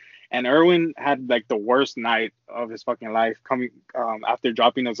outside. And Erwin had like the worst night of his fucking life coming after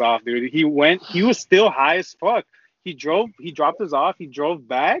dropping us off, dude. He was still high as fuck. He dropped us off. He drove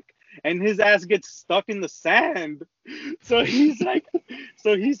back and his ass gets stuck in the sand. So he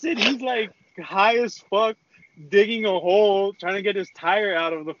said he's like high as fuck, digging a hole, trying to get his tire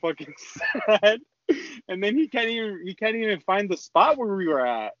out of the fucking sand, and then he can't even find the spot where we were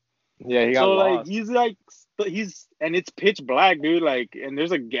at. Yeah, he got lost. Like and it's pitch black, dude. Like, and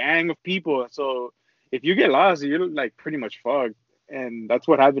there's a gang of people. So if you get lost, you're like pretty much fucked. And that's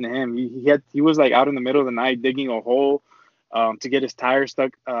what happened to him. He was like out in the middle of the night digging a hole, to get his tire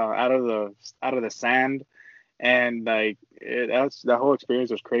stuck out of the sand. And like that whole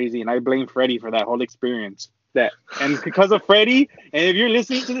experience was crazy. And I blame Freddie for that whole experience. And because of Freddie, and if you're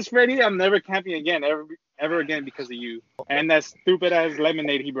listening to this, Freddie, I'm never camping again, ever again because of you and that stupid ass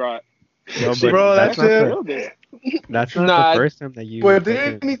lemonade he brought. No, Bro, that's not it. that's not Nah, the first time that you. But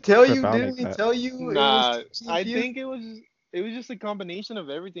didn't he tell you? trip out Didn't like he that. tell you? Nah, it was I you? think it was just a combination of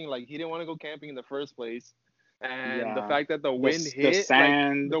everything. Like he didn't want to go camping in the first place, and the Yeah. fact that the wind The hit,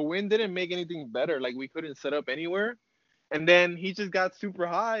 sand. like the wind didn't make anything better. Like we couldn't set up anywhere, and then he just got super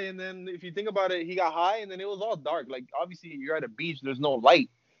high. And then if you think about it, he got high, and then it was all dark. Like obviously you're at a beach, there's no light.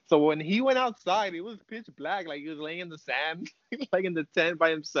 So when he went outside, it was pitch black. Like he was laying in the sand, like in the tent by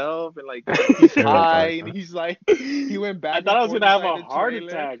himself, and like he's Yeah, high, dark, and huh? he's like, he went back. I thought I was and gonna forth have a inside the heart trailer.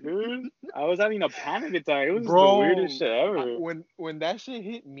 attack, dude. I was having a panic attack. It was the Bro, weirdest shit ever. when that shit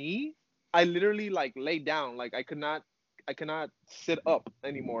hit me, I literally like laid down. Like I could not sit up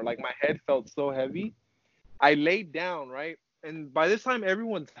anymore. Like my head felt so heavy. I laid down, right? And by this time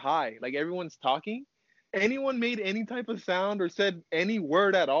everyone's high. Like everyone's talking. Anyone made any type of sound or said any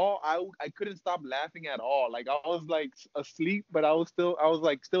word at all, I couldn't stop laughing at all. Like I was like asleep, but I was still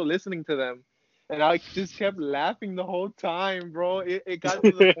listening to them. And I just kept laughing the whole time, bro. It got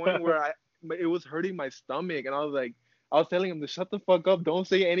to the point where it was hurting my stomach, and I was telling him to shut the fuck up, don't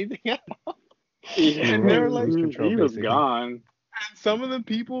say anything. And they were like, lose control, he was basically. gone. and some of the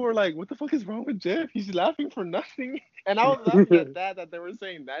people were like, what the fuck is wrong with Jeff? He's laughing for nothing. And I was laughing at that they were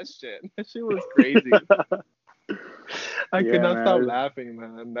saying that shit. That shit was crazy. I could Yeah, not stop man. laughing,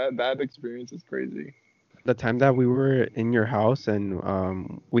 man. That experience is crazy. The time that we were in your house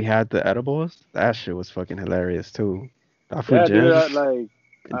and we had the edibles, that shit was fucking hilarious too. Afu Yeah, dude. Jim.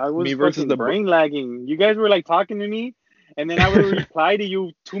 I was Me versus fucking the brain lagging. You guys were like talking to me, and then I would reply to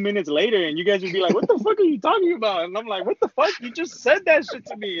you 2 minutes later, and you guys would be like, "What the fuck are you talking about?" And I'm like, "What the fuck? You just said that shit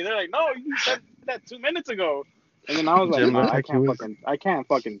to me." And they're like, "No, you said that 2 minutes ago." And then I was like, Jim "Nah, looked I like he can't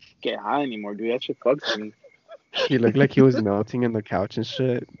was fucking get high anymore, dude. That shit fucks me." he looked like he was melting in the couch and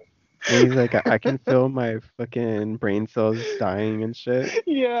shit. And he's like, I can feel my fucking brain cells dying and shit.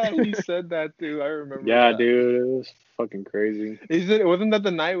 Yeah, he said that too. I remember. Yeah, that. dude, it was fucking crazy. Wasn't that the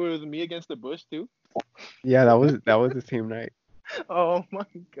night where it was me against the bush too? Yeah, that was the same night. Oh my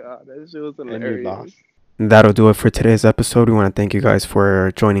god, that shit was And you hilarious. lost. That'll do it for today's episode. We want to thank you guys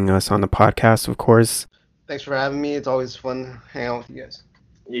for joining us on the podcast, of course. Thanks for having me. It's always fun to hang out with you guys.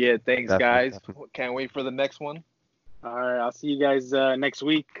 Yeah, thanks Definitely, guys. definitely. Can't wait for the next one. All right, I'll see you guys next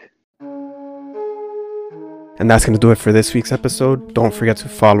week. And that's going to do it for this week's episode. Don't forget to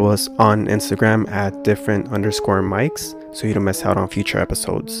follow us on Instagram at different_mics so you don't miss out on future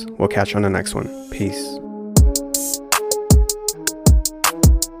episodes. We'll catch you on the next one. Peace.